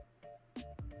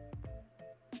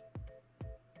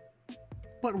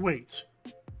 But wait,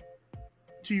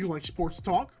 do you like sports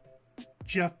talk?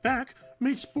 Jeff Beck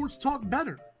made sports talk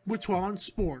better with 12 on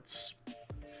Sports.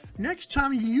 Next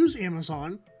time you use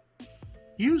Amazon,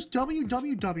 use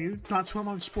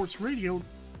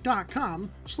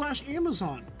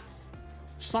www.12onsportsradio.com/Amazon.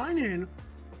 Sign in,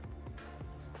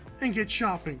 and get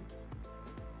shopping.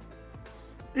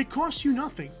 It costs you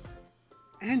nothing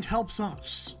and helps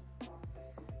us.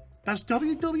 That's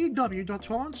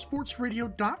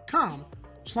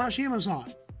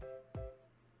www.torontosportsradio.com/Amazon.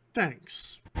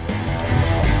 Thanks.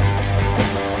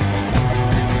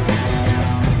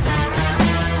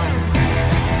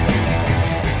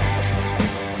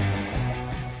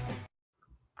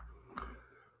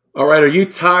 All right, are you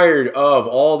tired of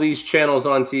all these channels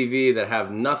on TV that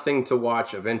have nothing to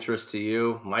watch of interest to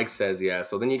you? Mike says yes.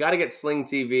 So then you got to get Sling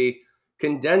TV,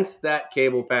 condense that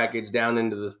cable package down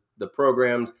into the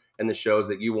programs and the shows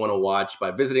that you want to watch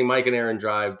by visiting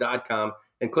mikeandaarondrive.com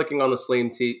and clicking on the Sling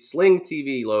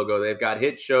TV logo. They've got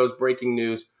hit shows, breaking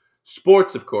news,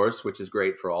 sports, of course, which is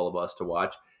great for all of us to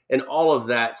watch, and all of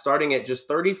that starting at just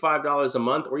 $35 a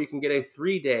month, or you can get a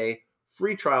 3-day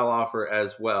free trial offer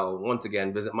as well. Once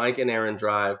again, visit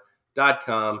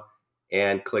mikeandaarondrive.com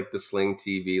and click the Sling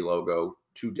TV logo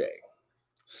today.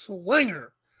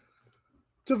 Slinger.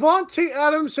 Davante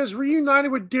Adams has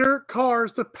reunited with Derek Carr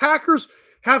as the Packers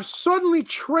have suddenly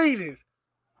traded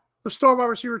the star wide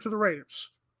receiver to the Raiders.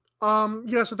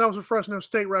 Yes, that was a Fresno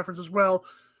State reference as well.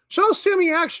 Shout out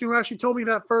Sammy Action, who actually told me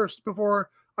that first before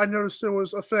I noticed it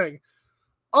was a thing.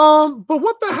 But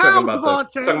what the hell,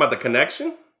 Davante? Talking about the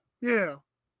connection? Yeah.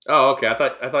 Oh, okay. I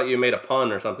thought you made a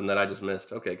pun or something that I just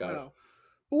missed. Okay, got it.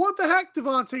 But what the heck,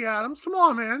 Davante Adams? Come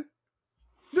on, man.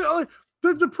 The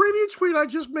preview tweet I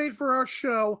just made for our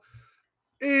show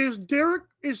is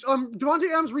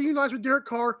Davante Adams reunites with Derek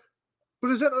Carr,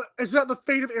 but is that the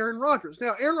fate of Aaron Rodgers?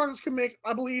 Now, Aaron Rodgers can make,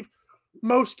 I believe,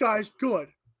 most guys good.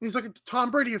 He's like a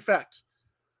Tom Brady effect.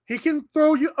 He can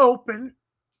throw you open.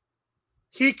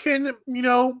 He can,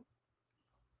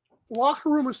 locker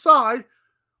room aside,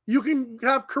 you can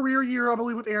have career year, I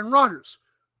believe, with Aaron Rodgers.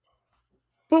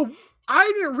 But I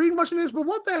didn't read much of this, but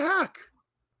what the heck?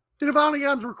 Did Davante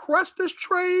Adams request this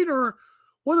trade, or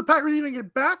will the Packers even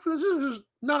get back for this? This is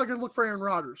not a good look for Aaron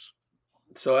Rodgers.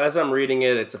 So as I'm reading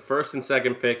it, it's a first and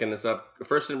second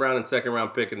round and second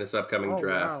round pick in this upcoming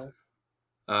draft.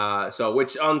 Wow. So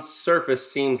which on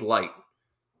surface seems light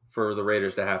for the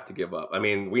Raiders to have to give up. I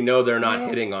mean, we know they're not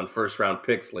hitting on first round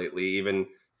picks lately. Even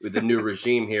with the new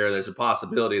regime here, there's a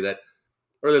probability that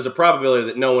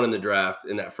no one in the draft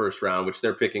in that first round, which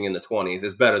they're picking in the 20s,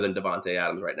 is better than Davante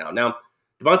Adams right now. Now,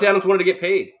 Davante Adams wanted to get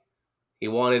paid. He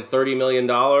wanted $30 million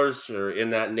or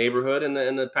in that neighborhood, and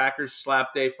the Packers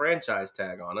slapped a franchise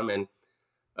tag on him. And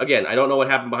again, I don't know what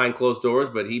happened behind closed doors,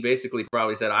 but he basically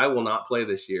probably said, I will not play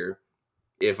this year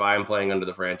if I'm playing under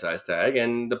the franchise tag.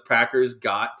 And the Packers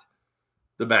got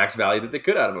the max value that they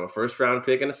could out of him, a first-round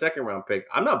pick and a second-round pick.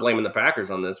 I'm not blaming the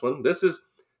Packers on this one. This is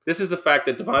the fact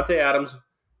that Davante Adams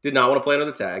did not want to play under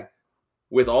the tag.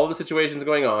 With all the situations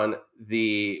going on,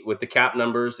 with the cap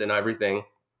numbers and everything,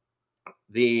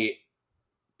 the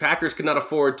Packers could not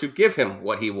afford to give him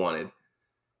what he wanted.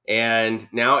 And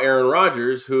now Aaron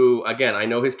Rodgers, who, again, I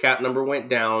know his cap number went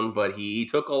down, but he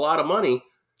took a lot of money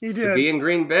to be in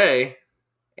Green Bay.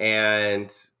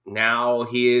 And now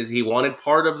he wanted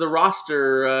part of the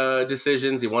roster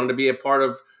decisions. He wanted to be a part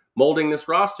of molding this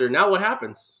roster. Now what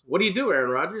happens? What do you do,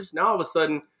 Aaron Rodgers? Now all of a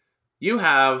sudden you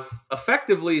have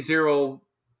effectively 0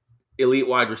 elite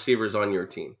wide receivers on your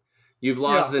team. You've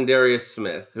lost Za'Darius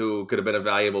Smith, who could have been a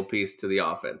valuable piece to the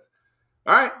offense.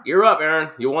 All right, you're up, Aaron.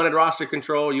 You wanted roster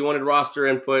control. You wanted roster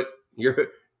input.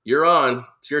 You're on.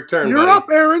 It's your turn, You're buddy. up,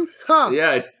 Aaron. Huh.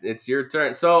 Yeah, it's your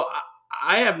turn. So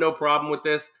I have no problem with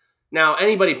this. Now,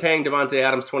 anybody paying Davante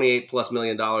Adams $28+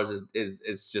 million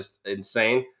is just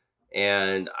insane.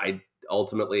 And I'm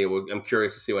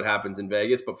curious to see what happens in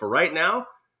Vegas. But for right now,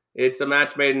 it's a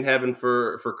match made in heaven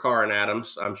for Carr and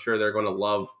Adams. I'm sure they're going to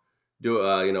love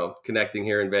connecting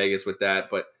here in Vegas with that.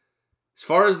 But as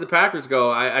far as the Packers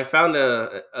go, I found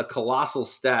a colossal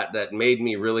stat that made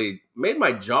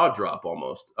my jaw drop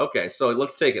almost. Okay, so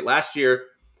let's take it. Last year,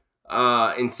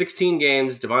 in 16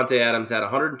 games, Davante Adams had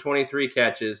 123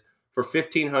 catches for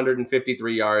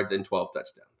 1,553 yards and 12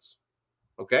 touchdowns.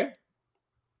 Okay?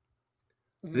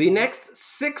 The next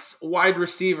 6 wide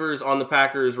receivers on the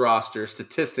Packers roster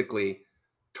statistically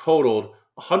totaled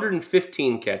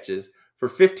 115 catches for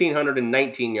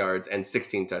 1,519 yards and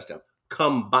 16 touchdowns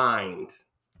combined.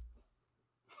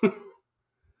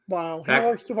 Wow. He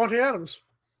likes Davante Adams.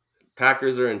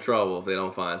 Packers are in trouble if they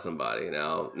don't find somebody.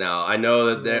 Now I know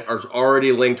that there are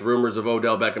already linked rumors of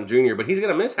Odell Beckham Jr., but he's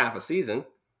going to miss half a season.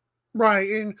 Right.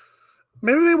 And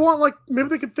maybe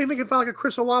they could think they could find like a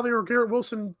Chris Olave or Garrett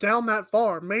Wilson down that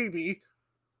far. Maybe.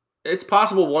 It's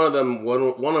possible one of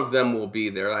them will be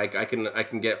there. Like I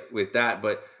can get with that,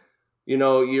 but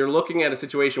you're looking at a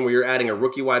situation where you're adding a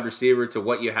rookie wide receiver to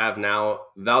what you have now.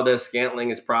 Valdez-Scantling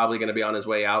is probably going to be on his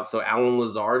way out, so Alan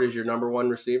Lazard is your number one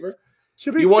receiver.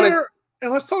 To be fair,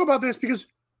 and let's talk about this because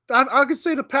I could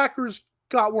say the Packers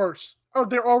got worse, or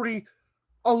they're already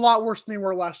a lot worse than they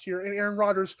were last year. And Aaron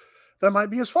Rodgers, that might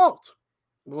be his fault.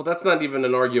 Well, that's not even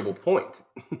an arguable point.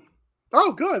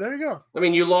 Oh, good. There you go. I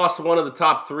mean, you lost one of the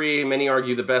top three, many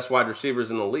argue the best wide receivers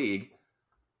in the league,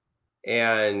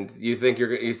 and you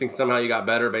think somehow you got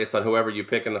better based on whoever you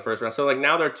pick in the first round. So, like,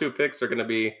 now their 2 picks are going to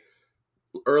be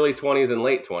early 20s and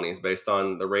late 20s based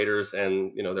on the Raiders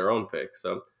and their own pick.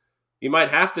 So you might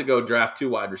have to go draft 2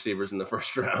 wide receivers in the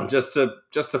first round just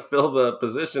to fill the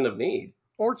position of need.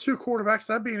 Or 2 quarterbacks.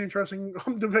 That'd be an interesting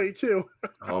debate too.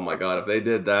 Oh my God. If they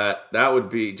did that, that would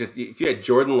be just, if you had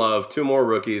Jordan Love, 2 more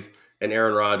rookies, and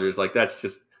Aaron Rodgers, like that's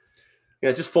just,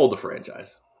 just fold the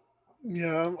franchise.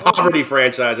 Yeah. Poverty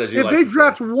franchise, as you like to say. If they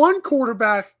draft 1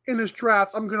 quarterback in this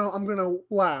draft, I'm gonna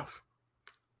laugh.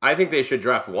 I think they should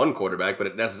draft 1 quarterback, but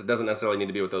it doesn't necessarily need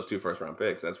to be with those 2 first-round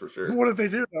picks. That's for sure. What if they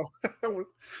do though?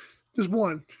 Just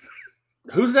 1.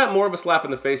 Who's that more of a slap in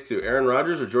the face to, Aaron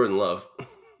Rodgers or Jordan Love?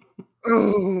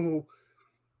 Oh,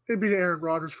 it'd be Aaron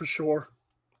Rodgers for sure.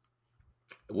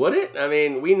 Would it? I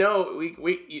mean, we know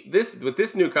with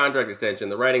this new contract extension,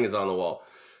 the writing is on the wall.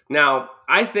 Now,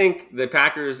 I think the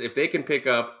Packers, if they can pick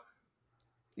up,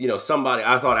 somebody,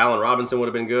 I thought Allen Robinson would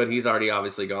have been good. He's already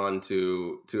obviously gone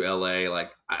to LA.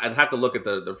 Like, I'd have to look at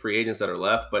the free agents that are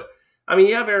left. But, I mean,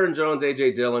 you have Aaron Jones,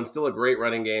 A.J. Dillon, still a great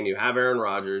running game. You have Aaron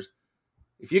Rodgers.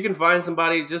 If you can find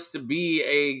somebody just to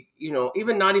be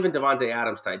even not even Devontae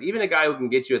Adams type, even a guy who can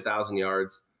get you 1,000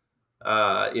 yards,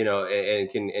 and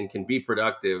can be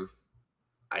productive,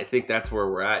 I think that's where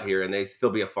we're at here, and they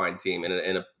still be a fine team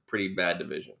in a pretty bad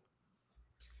division.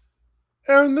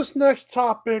 Aaron, this next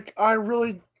topic I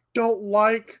really don't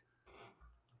like.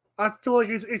 I feel like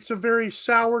it's a very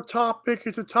sour topic.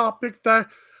 It's a topic that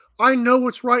I know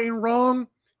what's right and wrong,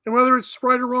 and whether it's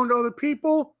right or wrong to other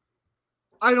people,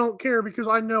 I don't care because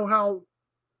I know how,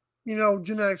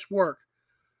 genetics work.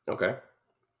 Okay.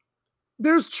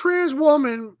 There's transgender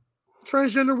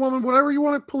woman, whatever you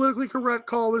want to politically correct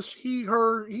call this, he,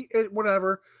 her, it,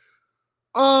 whatever.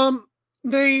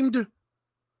 Named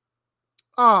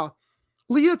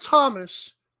Leah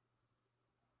Thomas,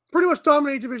 pretty much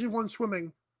dominated Division I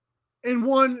swimming, and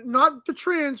won not the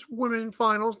trans women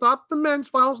finals, not the men's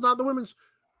finals, not the women's.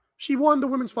 She won the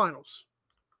women's finals.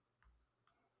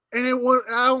 And it was,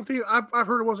 I don't think, I've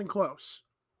heard it wasn't close.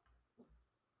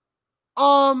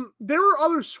 There were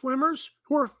other swimmers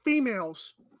who are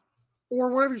females,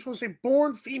 or whatever you're supposed to say,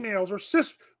 born females, or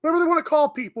cis, whatever they want to call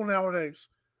people nowadays.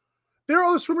 There are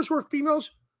other swimmers who are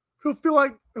females who feel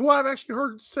like, who I've actually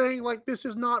heard saying, like, this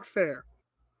is not fair.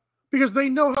 Because they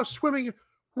know how swimming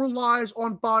relies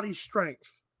on body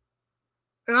strength.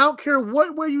 And I don't care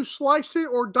what way you slice it,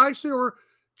 or dice it, or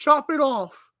chop it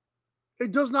off.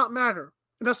 It does not matter.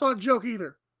 And that's not a joke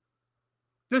either.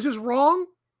 This is wrong.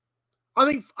 I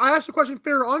think I asked the question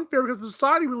fair or unfair because the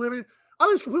society we live in, I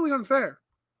think it's completely unfair.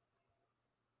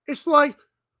 It's like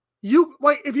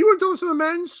if you were doing this in the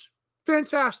men's,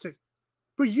 fantastic.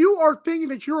 But you are thinking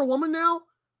that you're a woman now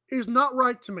is not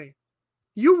right to me.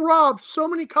 You robbed so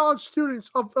many college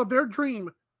students of their dream.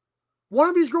 One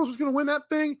of these girls was going to win that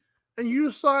thing, and you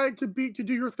decided to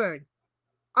do your thing.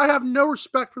 I have no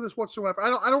respect for this whatsoever.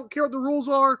 I don't care what the rules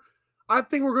are. I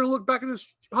think we're going to look back at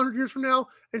this 100 years from now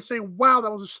and say, wow,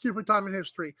 that was a stupid time in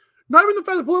history. Not even the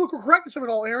fact of the political correctness of it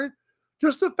all, Aaron.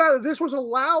 Just the fact that this was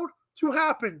allowed to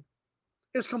happen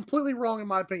is completely wrong, in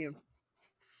my opinion.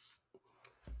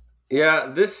 Yeah,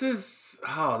 this is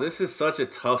such a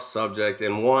tough subject,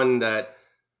 and one that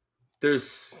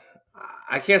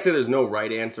I can't say there's no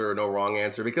right answer or no wrong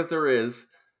answer, because there is.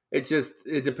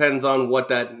 It depends on what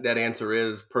that answer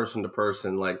is, person to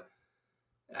person. Like,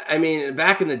 I mean,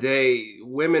 back in the day,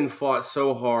 women fought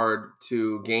so hard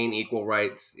to gain equal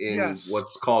rights in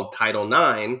what's called Title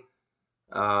IX.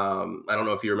 I don't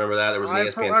know if you remember that. There was an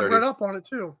ESPN 30. I've read up on it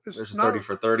too. There's 30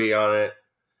 for 30 on it.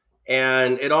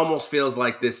 And it almost feels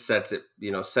like this sets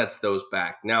those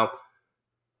back. Now,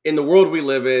 in the world we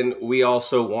live in, we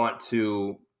also want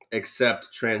to accept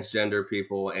transgender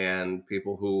people and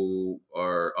people who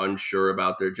are unsure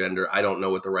about their gender. I don't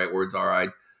know what the right words are.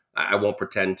 I won't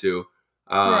pretend to.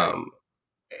 Right.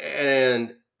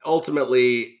 And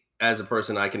ultimately, as a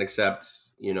person, I can accept,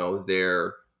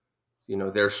 their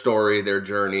story, their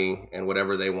journey, and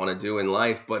whatever they want to do in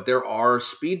life. But there are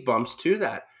speed bumps to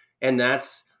that. And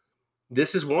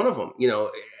this is one of them.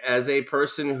 As a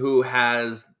person who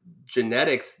has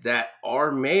genetics that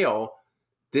are male,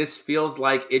 this feels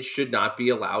like it should not be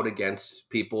allowed against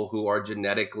people who are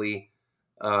genetically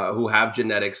who have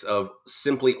genetics of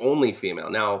simply only female.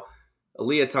 Now,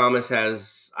 Leah Thomas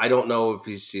has, I don't know if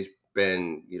she's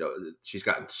been, she's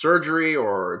gotten surgery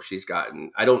or if she's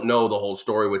gotten, I don't know the whole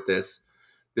story with this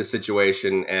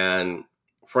situation. And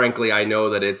frankly, I know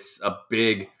that it's a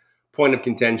big point of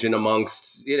contention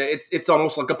amongst, it's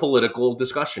almost like a political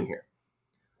discussion here.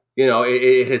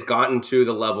 It has gotten to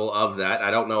the level of that. I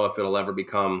don't know if it'll ever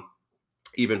become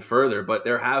even further, but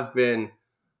there have been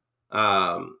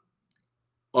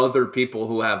other people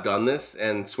who have done this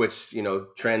and switched,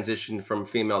 transitioned from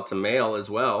female to male as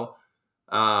well.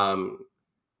 Are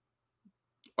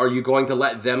you going to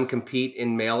let them compete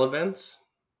in male events?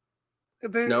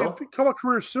 If they No? come up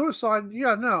career suicide,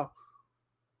 yeah, no.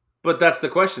 But that's the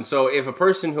question. So if a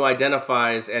person who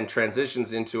identifies and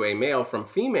transitions into a male from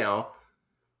female,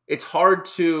 it's hard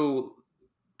to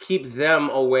keep them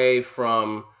away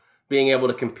from being able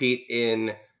to compete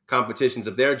in competitions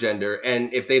of their gender.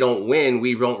 And if they don't win,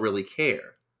 we don't really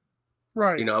care.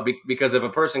 Right. Because if a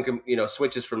person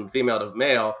switches from female to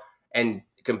male and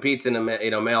competes in a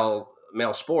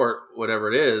male sport,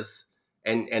 whatever it is,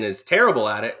 and is terrible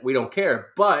at it, we don't care.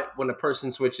 But when a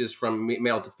person switches from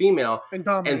male to female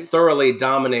and thoroughly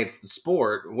dominates the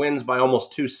sport, wins by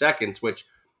almost 2 seconds, which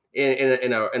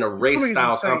in a race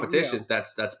style competition, yeah.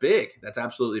 That's big. That's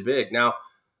absolutely big. Now,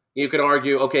 you could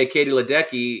argue, okay, Katie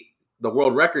Ledecky, the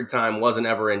world record time wasn't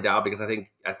ever in doubt because I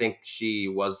think she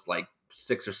was like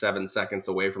 6 or 7 seconds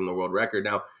away from the world record.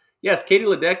 Now, yes, Katie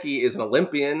Ledecky is an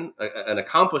Olympian, an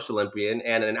accomplished Olympian,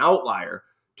 and an outlier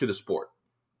to the sport.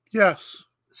 Yes.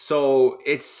 So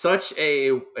it's such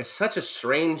a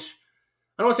strange,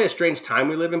 I don't want to say a strange time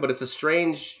we live in, but it's a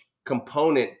strange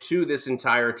component to this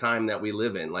entire time that we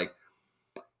live in. Like,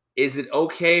 is it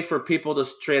okay for people to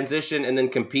transition and then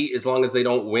compete as long as they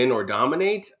don't win or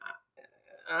dominate?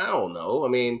 I don't know. I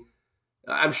mean,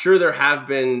 I'm sure there have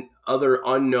been other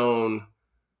unknown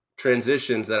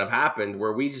transitions that have happened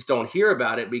where we just don't hear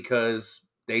about it because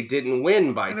they didn't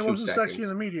win by 2 seconds. And it wasn't sexy in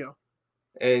the media.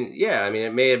 And yeah, I mean,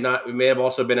 it may have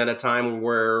also been at a time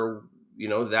where,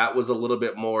 that was a little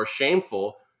bit more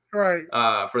shameful, right,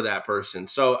 for that person.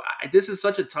 So this is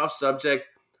such a tough subject.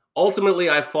 Ultimately,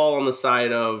 I fall on the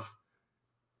side of,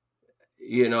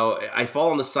 you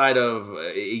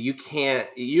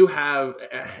have,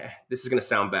 this is going to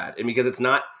sound bad, and because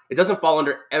it doesn't fall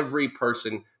under every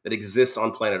person that exists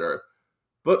on planet Earth,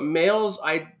 but males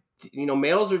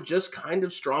are just kind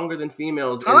of stronger than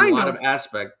females in a lot of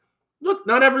aspects. Look,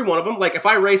 not every one of them. Like if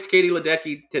I raced Katie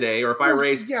Ledecky today, or if I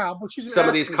raced some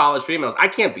of these college females, I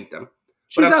can't beat them.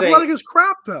 She's athletic as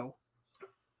crap, though.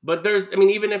 But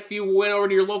even if you went over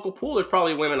to your local pool, there's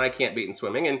probably women I can't beat in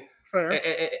swimming. And fair.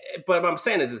 But what I'm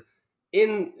saying is,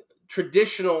 in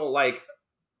traditional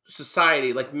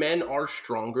society, men are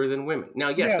stronger than women. Now,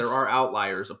 yes, there are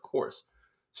outliers, of course.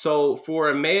 So for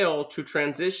a male to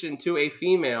transition to a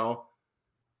female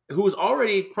who's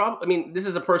already this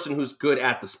is a person who's good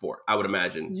at the sport. I would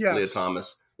imagine Leah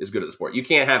Thomas is good at the sport. You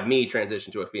can't have me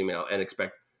transition to a female and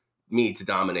expect me to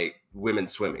dominate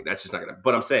women's swimming. That's just not going to.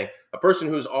 But I'm saying a person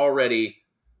who's already,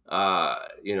 a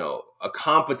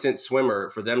competent swimmer,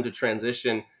 for them to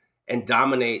transition and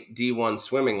dominate D1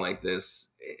 swimming like this.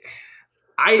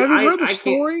 Have you read the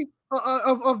story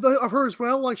of her as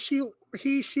well? Like she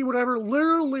whatever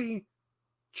literally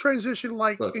transition in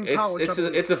college.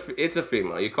 It's a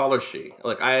female. You call her she.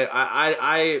 Like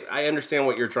I understand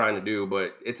what you're trying to do,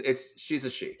 but she's a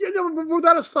she. Yeah, no, but with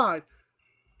that aside,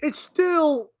 it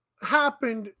still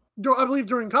happened. I believe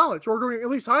during college or during at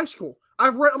least high school.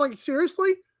 I'm like,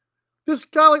 seriously, this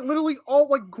guy literally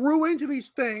grew into these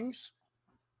things,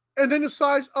 and then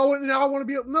decides, oh, and now I want to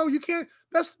be. No, you can't.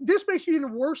 This makes it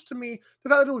even worse to me. The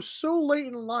fact that it was so late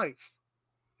in life.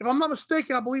 If I'm not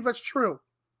mistaken, I believe that's true.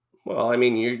 Well, I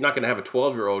mean, you're not going to have a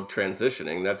 12-year-old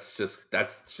transitioning. That's just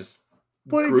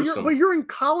but gruesome. You're in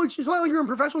college. It's not like you're in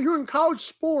professional. You're in college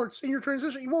sports and you're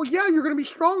transitioning. Well, yeah, you're going to be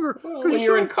stronger. Well, when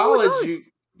you're in college,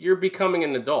 you're becoming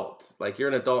an adult. Like you're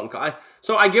an adult in college.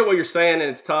 So I get what you're saying, and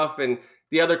it's tough. And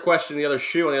the other question, the other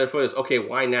shoe on the other foot is, okay,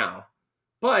 why now?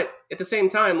 But at the same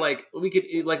time, we could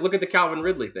look at the Calvin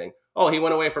Ridley thing. Oh, he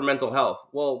went away for mental health.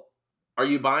 Well, are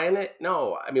you buying it?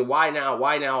 No. I mean, why now?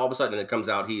 Why now? All of a sudden, it comes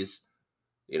out he's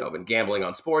been gambling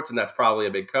on sports, and that's probably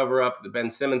a big cover up. The Ben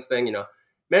Simmons thing,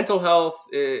 mental health,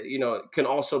 can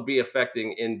also be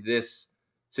affecting in this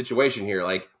situation here.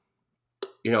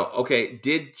 Okay,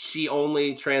 did she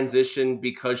only transition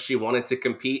because she wanted to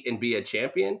compete and be a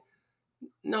champion?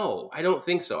 No, I don't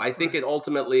think so. I think it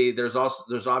ultimately, there's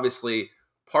obviously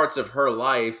parts of her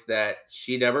life that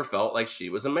she never felt like she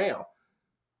was a male.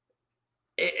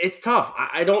 it's tough.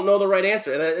 I don't know the right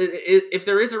answer. And if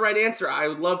there is a right answer, I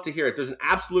would love to hear it. If there's an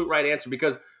absolute right answer,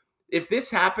 because if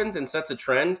this happens and sets a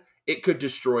trend, it could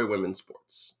destroy women's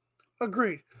sports.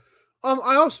 Agreed.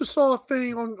 I also saw a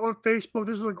thing on Facebook.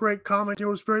 This is a great comment. It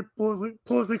was very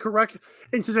politically correct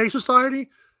in today's society.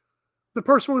 The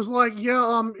person was like,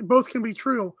 yeah, both can be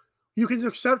true. You can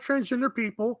accept transgender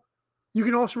people. You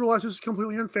can also realize this is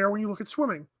completely unfair when you look at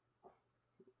swimming.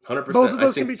 100%. Both of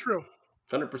those can be true.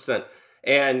 100%.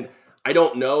 And I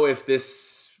don't know if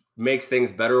this makes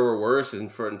things better or worse in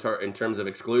terms of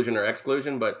exclusion or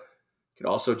exclusion, but you could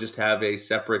also just have a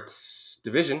separate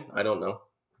division. I don't know.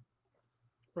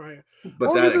 Right.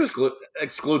 But that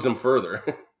excludes them further.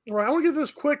 Right. I want to get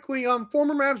this quickly.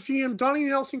 Former Mavs GM Donnie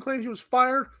Nelson claims he was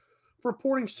fired for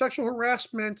reporting sexual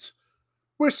harassment,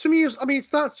 which to me is, I mean,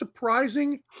 it's not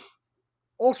surprising.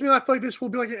 Ultimately, I feel like this will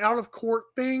be like an out-of-court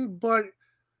thing, but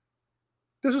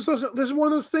this is one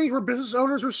of those things where business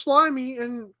owners are slimy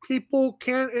and people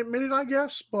can't admit it, I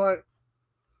guess. But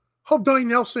hope Donnie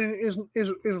Nelson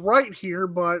is right here,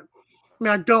 but I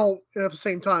mean, I don't at the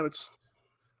same time.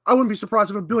 I wouldn't be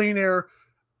surprised if a billionaire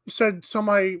said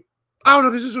somebody, I don't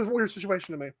know, this is a weird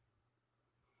situation to me.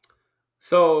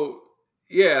 So,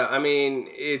 yeah, I mean,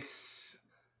 it's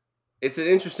an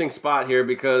interesting spot here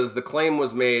because the claim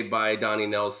was made by Donnie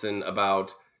Nelson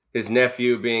about his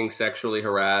nephew being sexually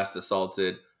harassed,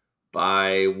 assaulted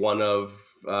by one of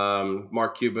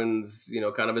Mark Cuban's,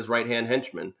 kind of his right-hand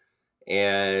henchman.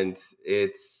 And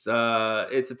it's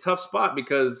a tough spot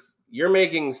because you're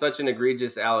making such an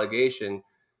egregious allegation.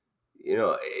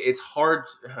 It's hard.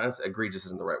 Egregious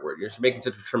isn't the right word. You're making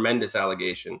such a tremendous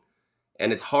allegation,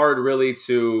 and it's hard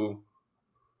to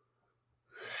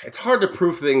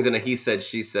prove things in a he said,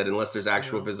 she said, unless there's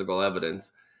actual physical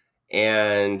evidence.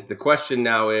 And the question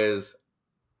now is,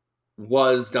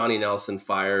 was Donnie Nelson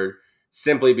fired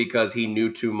simply because he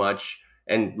knew too much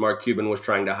and Mark Cuban was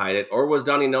trying to hide it? Or was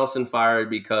Donnie Nelson fired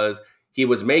because he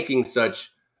was making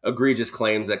such egregious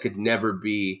claims that could never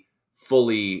be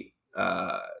fully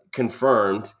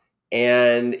confirmed,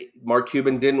 and Mark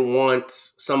Cuban didn't want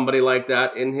somebody like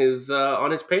that in his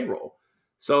on his payroll?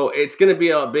 So it's going to be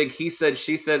a big he said,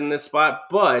 she said in this spot,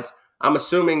 but I'm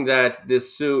assuming that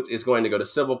this suit is going to go to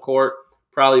civil court,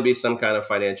 probably be some kind of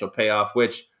financial payoff,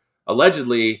 which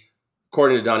allegedly,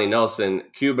 according to Donnie Nelson,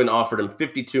 Cuban offered him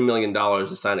 $52 million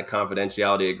to sign a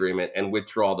confidentiality agreement and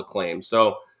withdraw the claim.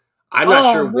 So I'm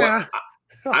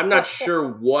not sure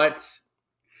what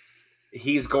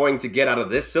he's going to get out of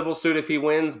this civil suit if he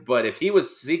wins, but if he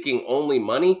was seeking only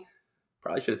money,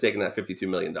 probably should have taken that $52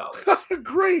 million. I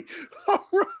agree. All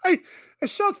right. And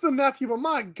shout out to the nephew, but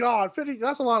my God,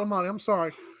 that's a lot of money. I'm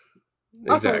sorry.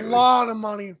 That's a lot of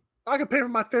money. I could pay for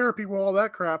my therapy with all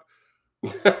that crap.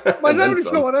 My nephew,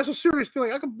 that's a serious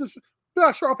thing.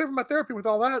 Yeah, sure, I'll pay for my therapy with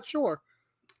all that, sure.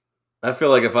 I feel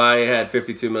like if I had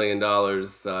 $52 million,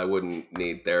 I wouldn't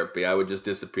need therapy. I would just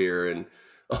disappear and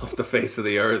off the face of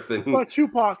the earth. And like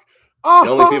Tupac. The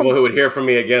only people who would hear from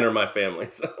me again are my family.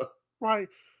 So. Right.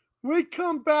 When we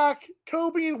come back,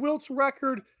 Kobe and Wilt's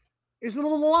record is on the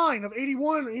line of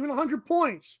 81, even 100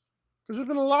 points. Because there's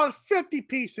been a lot of 50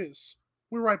 pieces.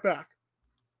 We're right back.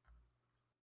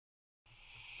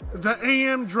 The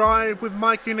AM Drive with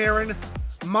Mike and Aaron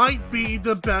might be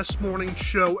the best morning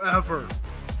show ever.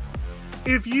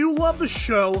 If you love the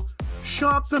show,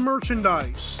 shop the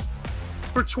merchandise.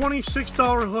 For $26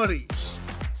 hoodies,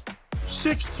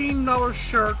 $16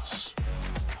 shirts,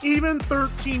 even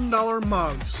 $13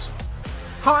 mugs.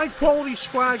 High quality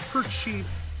swag for cheap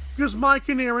because Mike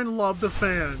and Aaron love the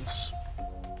fans.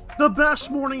 The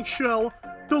best morning show,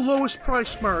 the lowest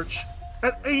price merch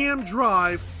at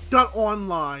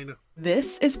amdrive.online.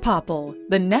 This is Popple,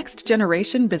 the next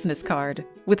generation business card.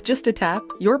 With just a tap,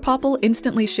 your Popple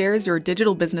instantly shares your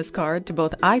digital business card to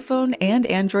both iPhone and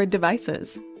Android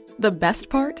devices. The best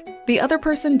part? The other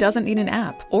person doesn't need an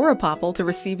app or a Popple to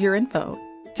receive your info.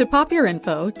 To pop your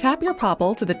info, tap your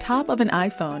Popple to the top of an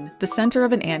iPhone, the center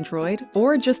of an Android,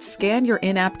 or just scan your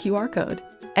in-app QR code.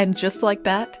 And just like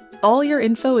that, all your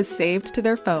info is saved to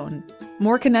their phone.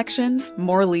 More connections,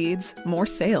 more leads, more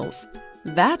sales.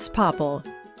 That's Popple.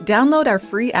 Download our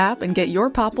free app and get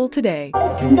your Popple today.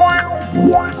 Aren't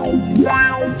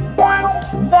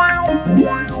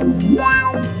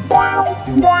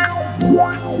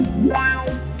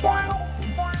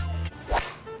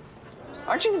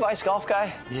you the Vice Golf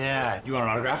guy? Yeah, you want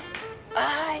an autograph?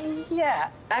 Yeah.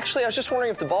 Actually, I was just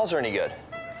wondering if the balls are any good.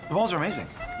 The balls are amazing.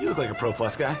 You look like a Pro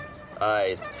Plus guy.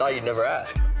 I thought you'd never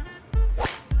ask.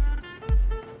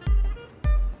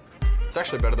 It's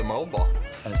actually better than my old ball.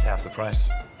 And it's half the price.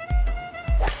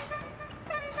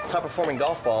 Top performing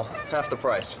golf ball, half the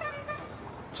price.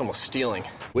 It's almost stealing.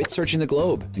 Quit searching the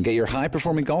globe and get your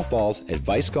high-performing golf balls at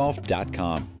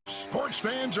vicegolf.com. Sports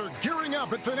fans are gearing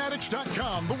up at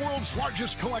Fanatics.com, the world's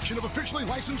largest collection of officially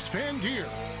licensed fan gear.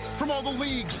 From all the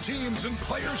leagues, teams, and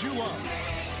players you love.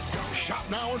 Shop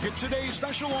now and get today's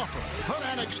special offer.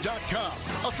 Fanatics.com,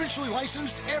 officially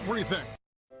licensed everything.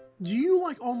 Do you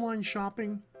like online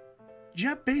shopping?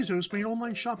 Jeff Bezos made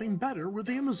online shopping better with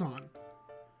Amazon.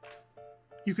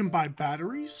 You can buy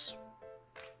batteries,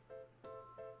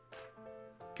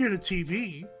 get a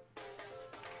TV,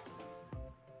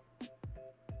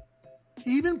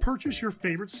 even purchase your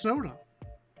favorite soda.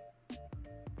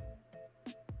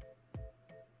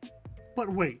 But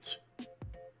wait,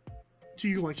 do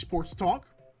you like sports talk?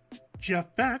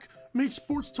 Jeff Beck made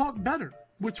sports talk better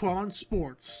with 12 on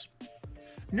Sports.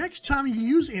 Next time you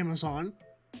use Amazon,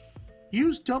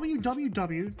 use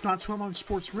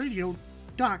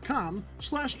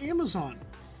www.12onsportsradio.com/Amazon.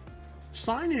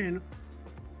 Sign in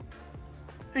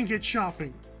and get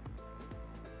shopping.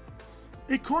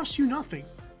 It costs you nothing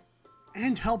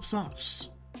and helps us.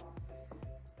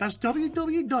 That's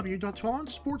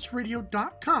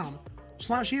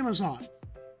www.12onsportsradio.com/Amazon.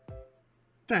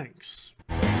 Thanks.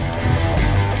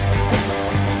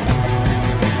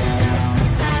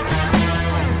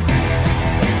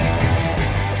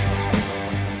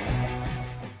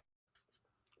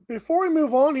 Before we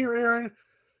move on here, Aaron,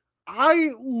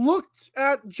 I looked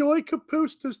at Joey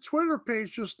Capusta's Twitter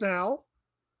page just now,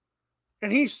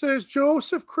 and he says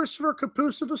Joseph Christopher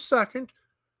Capusta II,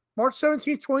 March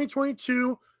 17,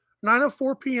 2022,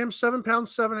 9:04 p.m., 7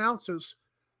 pounds, 7 ounces,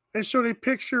 and showed a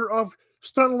picture of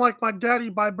Stunting Like My Daddy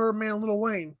by Birdman and Lil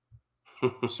Wayne.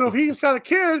 So if he's got a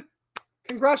kid,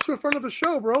 congrats to a friend of the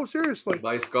show, bro. Seriously.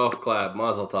 Vice Golf Club,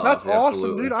 Mazel Tov. That's awesome,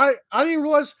 Absolutely. dude. I didn't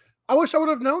realize. I wish I would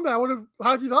have known that. I would have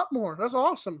hyped it up more. That's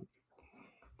awesome.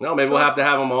 No, maybe we'll have to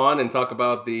have him on and talk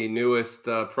about the newest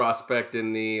prospect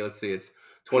in the, let's see, it's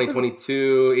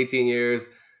 2022, 18 years,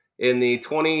 in the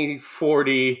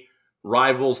 2040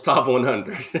 Rivals Top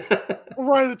 100.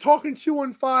 Right, the Talking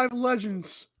 215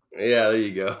 Legends. Yeah, there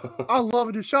you go. I love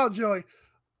it, dude. Shout out Joey.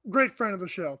 Great friend of the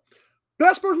show.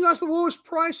 Best merchandise at the lowest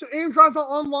price at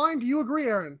AmDrive.online. Do you agree,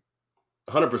 Aaron?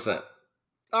 100%.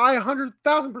 I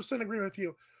 100,000% agree with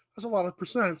you. That's a lot of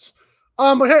percents.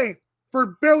 But hey,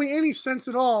 for barely any cents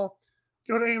at all,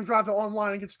 go to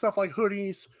AmDrive.online and get stuff like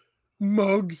hoodies,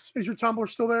 mugs. Is your tumbler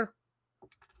still there?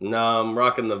 No, I'm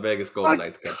rocking the Vegas Golden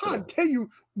Knights cup. God, can you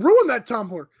ruin that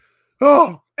tumbler?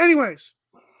 Oh, anyways.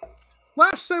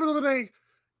 Last segment of the day.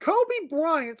 Kobe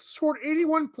Bryant scored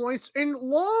 81 points, and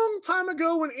long time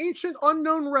ago in ancient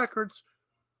unknown records,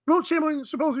 Wilt Chamberlain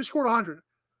supposedly scored 100.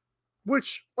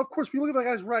 Which, of course, when you look at that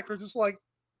guy's records, it's like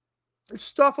it's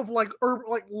stuff of like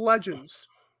legends.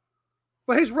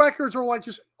 But his records are like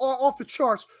just off the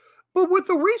charts. But with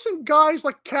the recent guys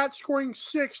like Kat scoring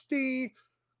 60,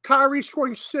 Kyrie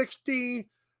scoring 60,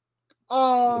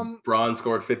 Braun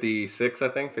scored 56, I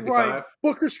think, 55. Right.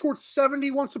 Booker scored 70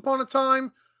 once upon a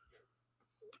time.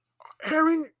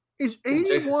 Aaron, is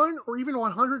 81 or even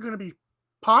 100 going to be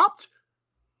popped?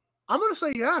 I'm going to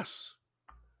say yes.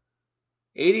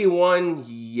 81,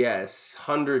 yes.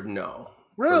 100, no.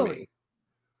 Really?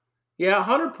 Yeah,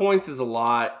 100 points is a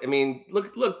lot. I mean,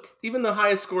 look, even the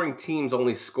highest scoring teams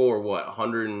only score,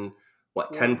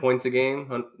 10 points a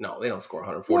game? No, they don't score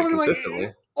 140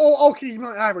 consistently. Okay, you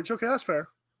mean average. Okay, that's fair.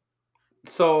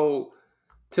 So,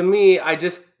 to me, I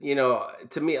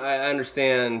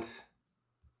understand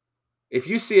if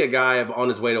you see a guy on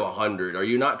his way to 100, are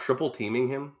you not triple teaming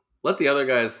him? Let the other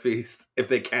guys feast if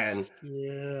they can.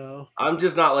 Yeah. I'm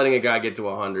just not letting a guy get to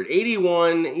 100.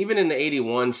 81, even in the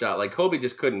 81 shot, like Kobe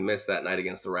just couldn't miss that night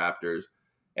against the Raptors,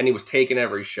 and he was taking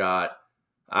every shot.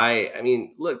 I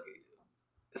mean, look,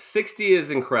 60 is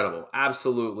incredible.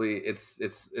 Absolutely.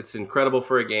 It's incredible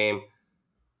for a game.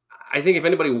 I think if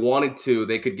anybody wanted to,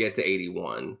 they could get to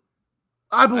 81.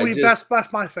 I believe that's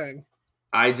my thing.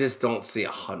 I just don't see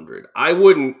 100. I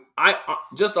wouldn't.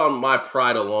 Just on my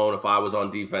pride alone, if I was on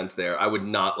defense there, I would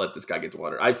not let this guy get to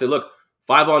 100. I'd say, look,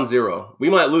 5-on-0. We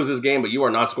might lose this game, but you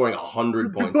are not scoring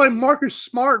 100 points. Like Marcus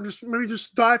Smart, and maybe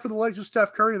just die for the legs of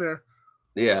Steph Curry there.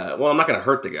 Yeah, well, I'm not going to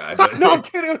hurt the guy. But no, I'm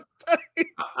kidding.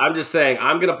 I'm just saying,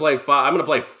 I'm going to play 4-on-1. I'm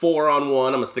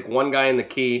going to stick one guy in the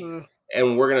key,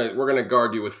 and we're gonna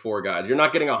guard you with 4 guys. You're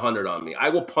not getting 100 on me. I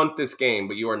will punt this game,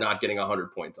 but you are not getting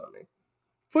 100 points on me.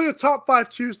 For your top 5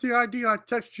 Tuesday idea, I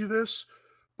texted you this,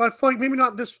 but I feel like maybe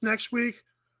not this next week,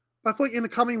 but I feel like in the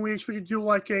coming weeks we could do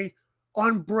like a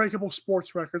unbreakable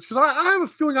sports records, because I have a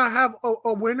feeling I have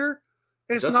a winner,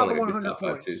 and it's not the 100 top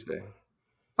points. 5 Tuesday.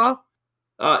 Huh?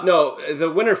 No, the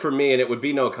winner for me, and it would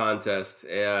be no contest,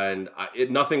 and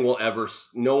no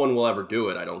one will ever do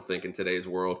it. I don't think in today's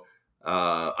world.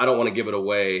 I don't want to give it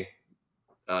away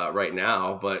right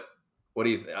now, but what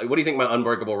do you think my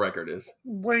unbreakable record is?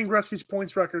 Wayne Gretzky's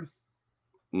points record.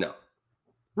 No,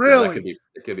 Really? no, it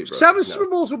could be broken. 7 Super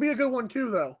Bowls would be a good one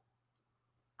too, though.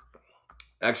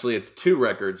 Actually, it's 2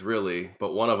 records really,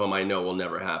 but one of them I know will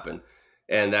never happen,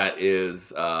 and that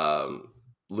is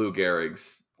Lou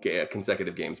Gehrig's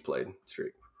consecutive games played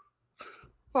streak.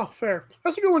 Oh, fair.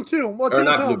 That's a good one too. Well, Or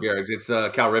not Lou Gehrig's. It's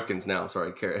Cal Ripken's now.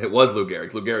 Sorry, it was Lou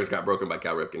Gehrig's. Lou Gehrig's got broken by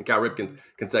Cal Ripken. Cal Ripken's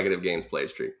consecutive games played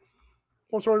streak.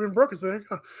 Well, it's already been broken, so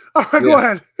all right, go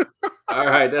ahead. All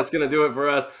right, that's going to do it for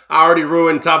us. I already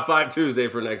ruined Top 5 Tuesday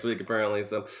for next week, apparently.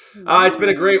 So it's been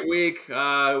a great week.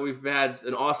 We've had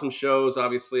an awesome shows.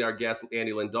 Obviously, our guest,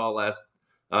 Andy Lindahl,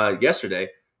 yesterday.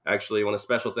 Actually, I want a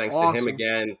special thanks to him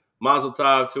again. Mazel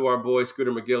tov to our boy,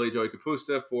 Scooter McGilly, Joey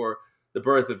Kapusta, for the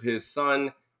birth of his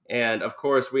son. And, of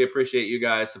course, we appreciate you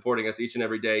guys supporting us each and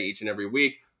every day, each and every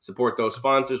week. Support those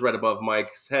sponsors right above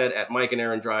Mike's head at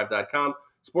mikeandaarondrive.com.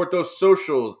 Support those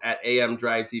socials at AM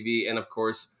Drive TV. And, of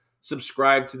course,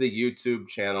 subscribe to the YouTube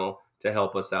channel to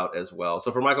help us out as well.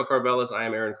 So for Michael Carvelis, I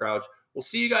am Aaron Crouch. We'll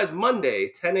see you guys Monday,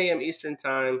 10 a.m. Eastern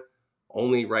Time,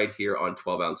 only right here on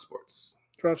 12 Ounce Sports.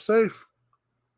 Drive safe.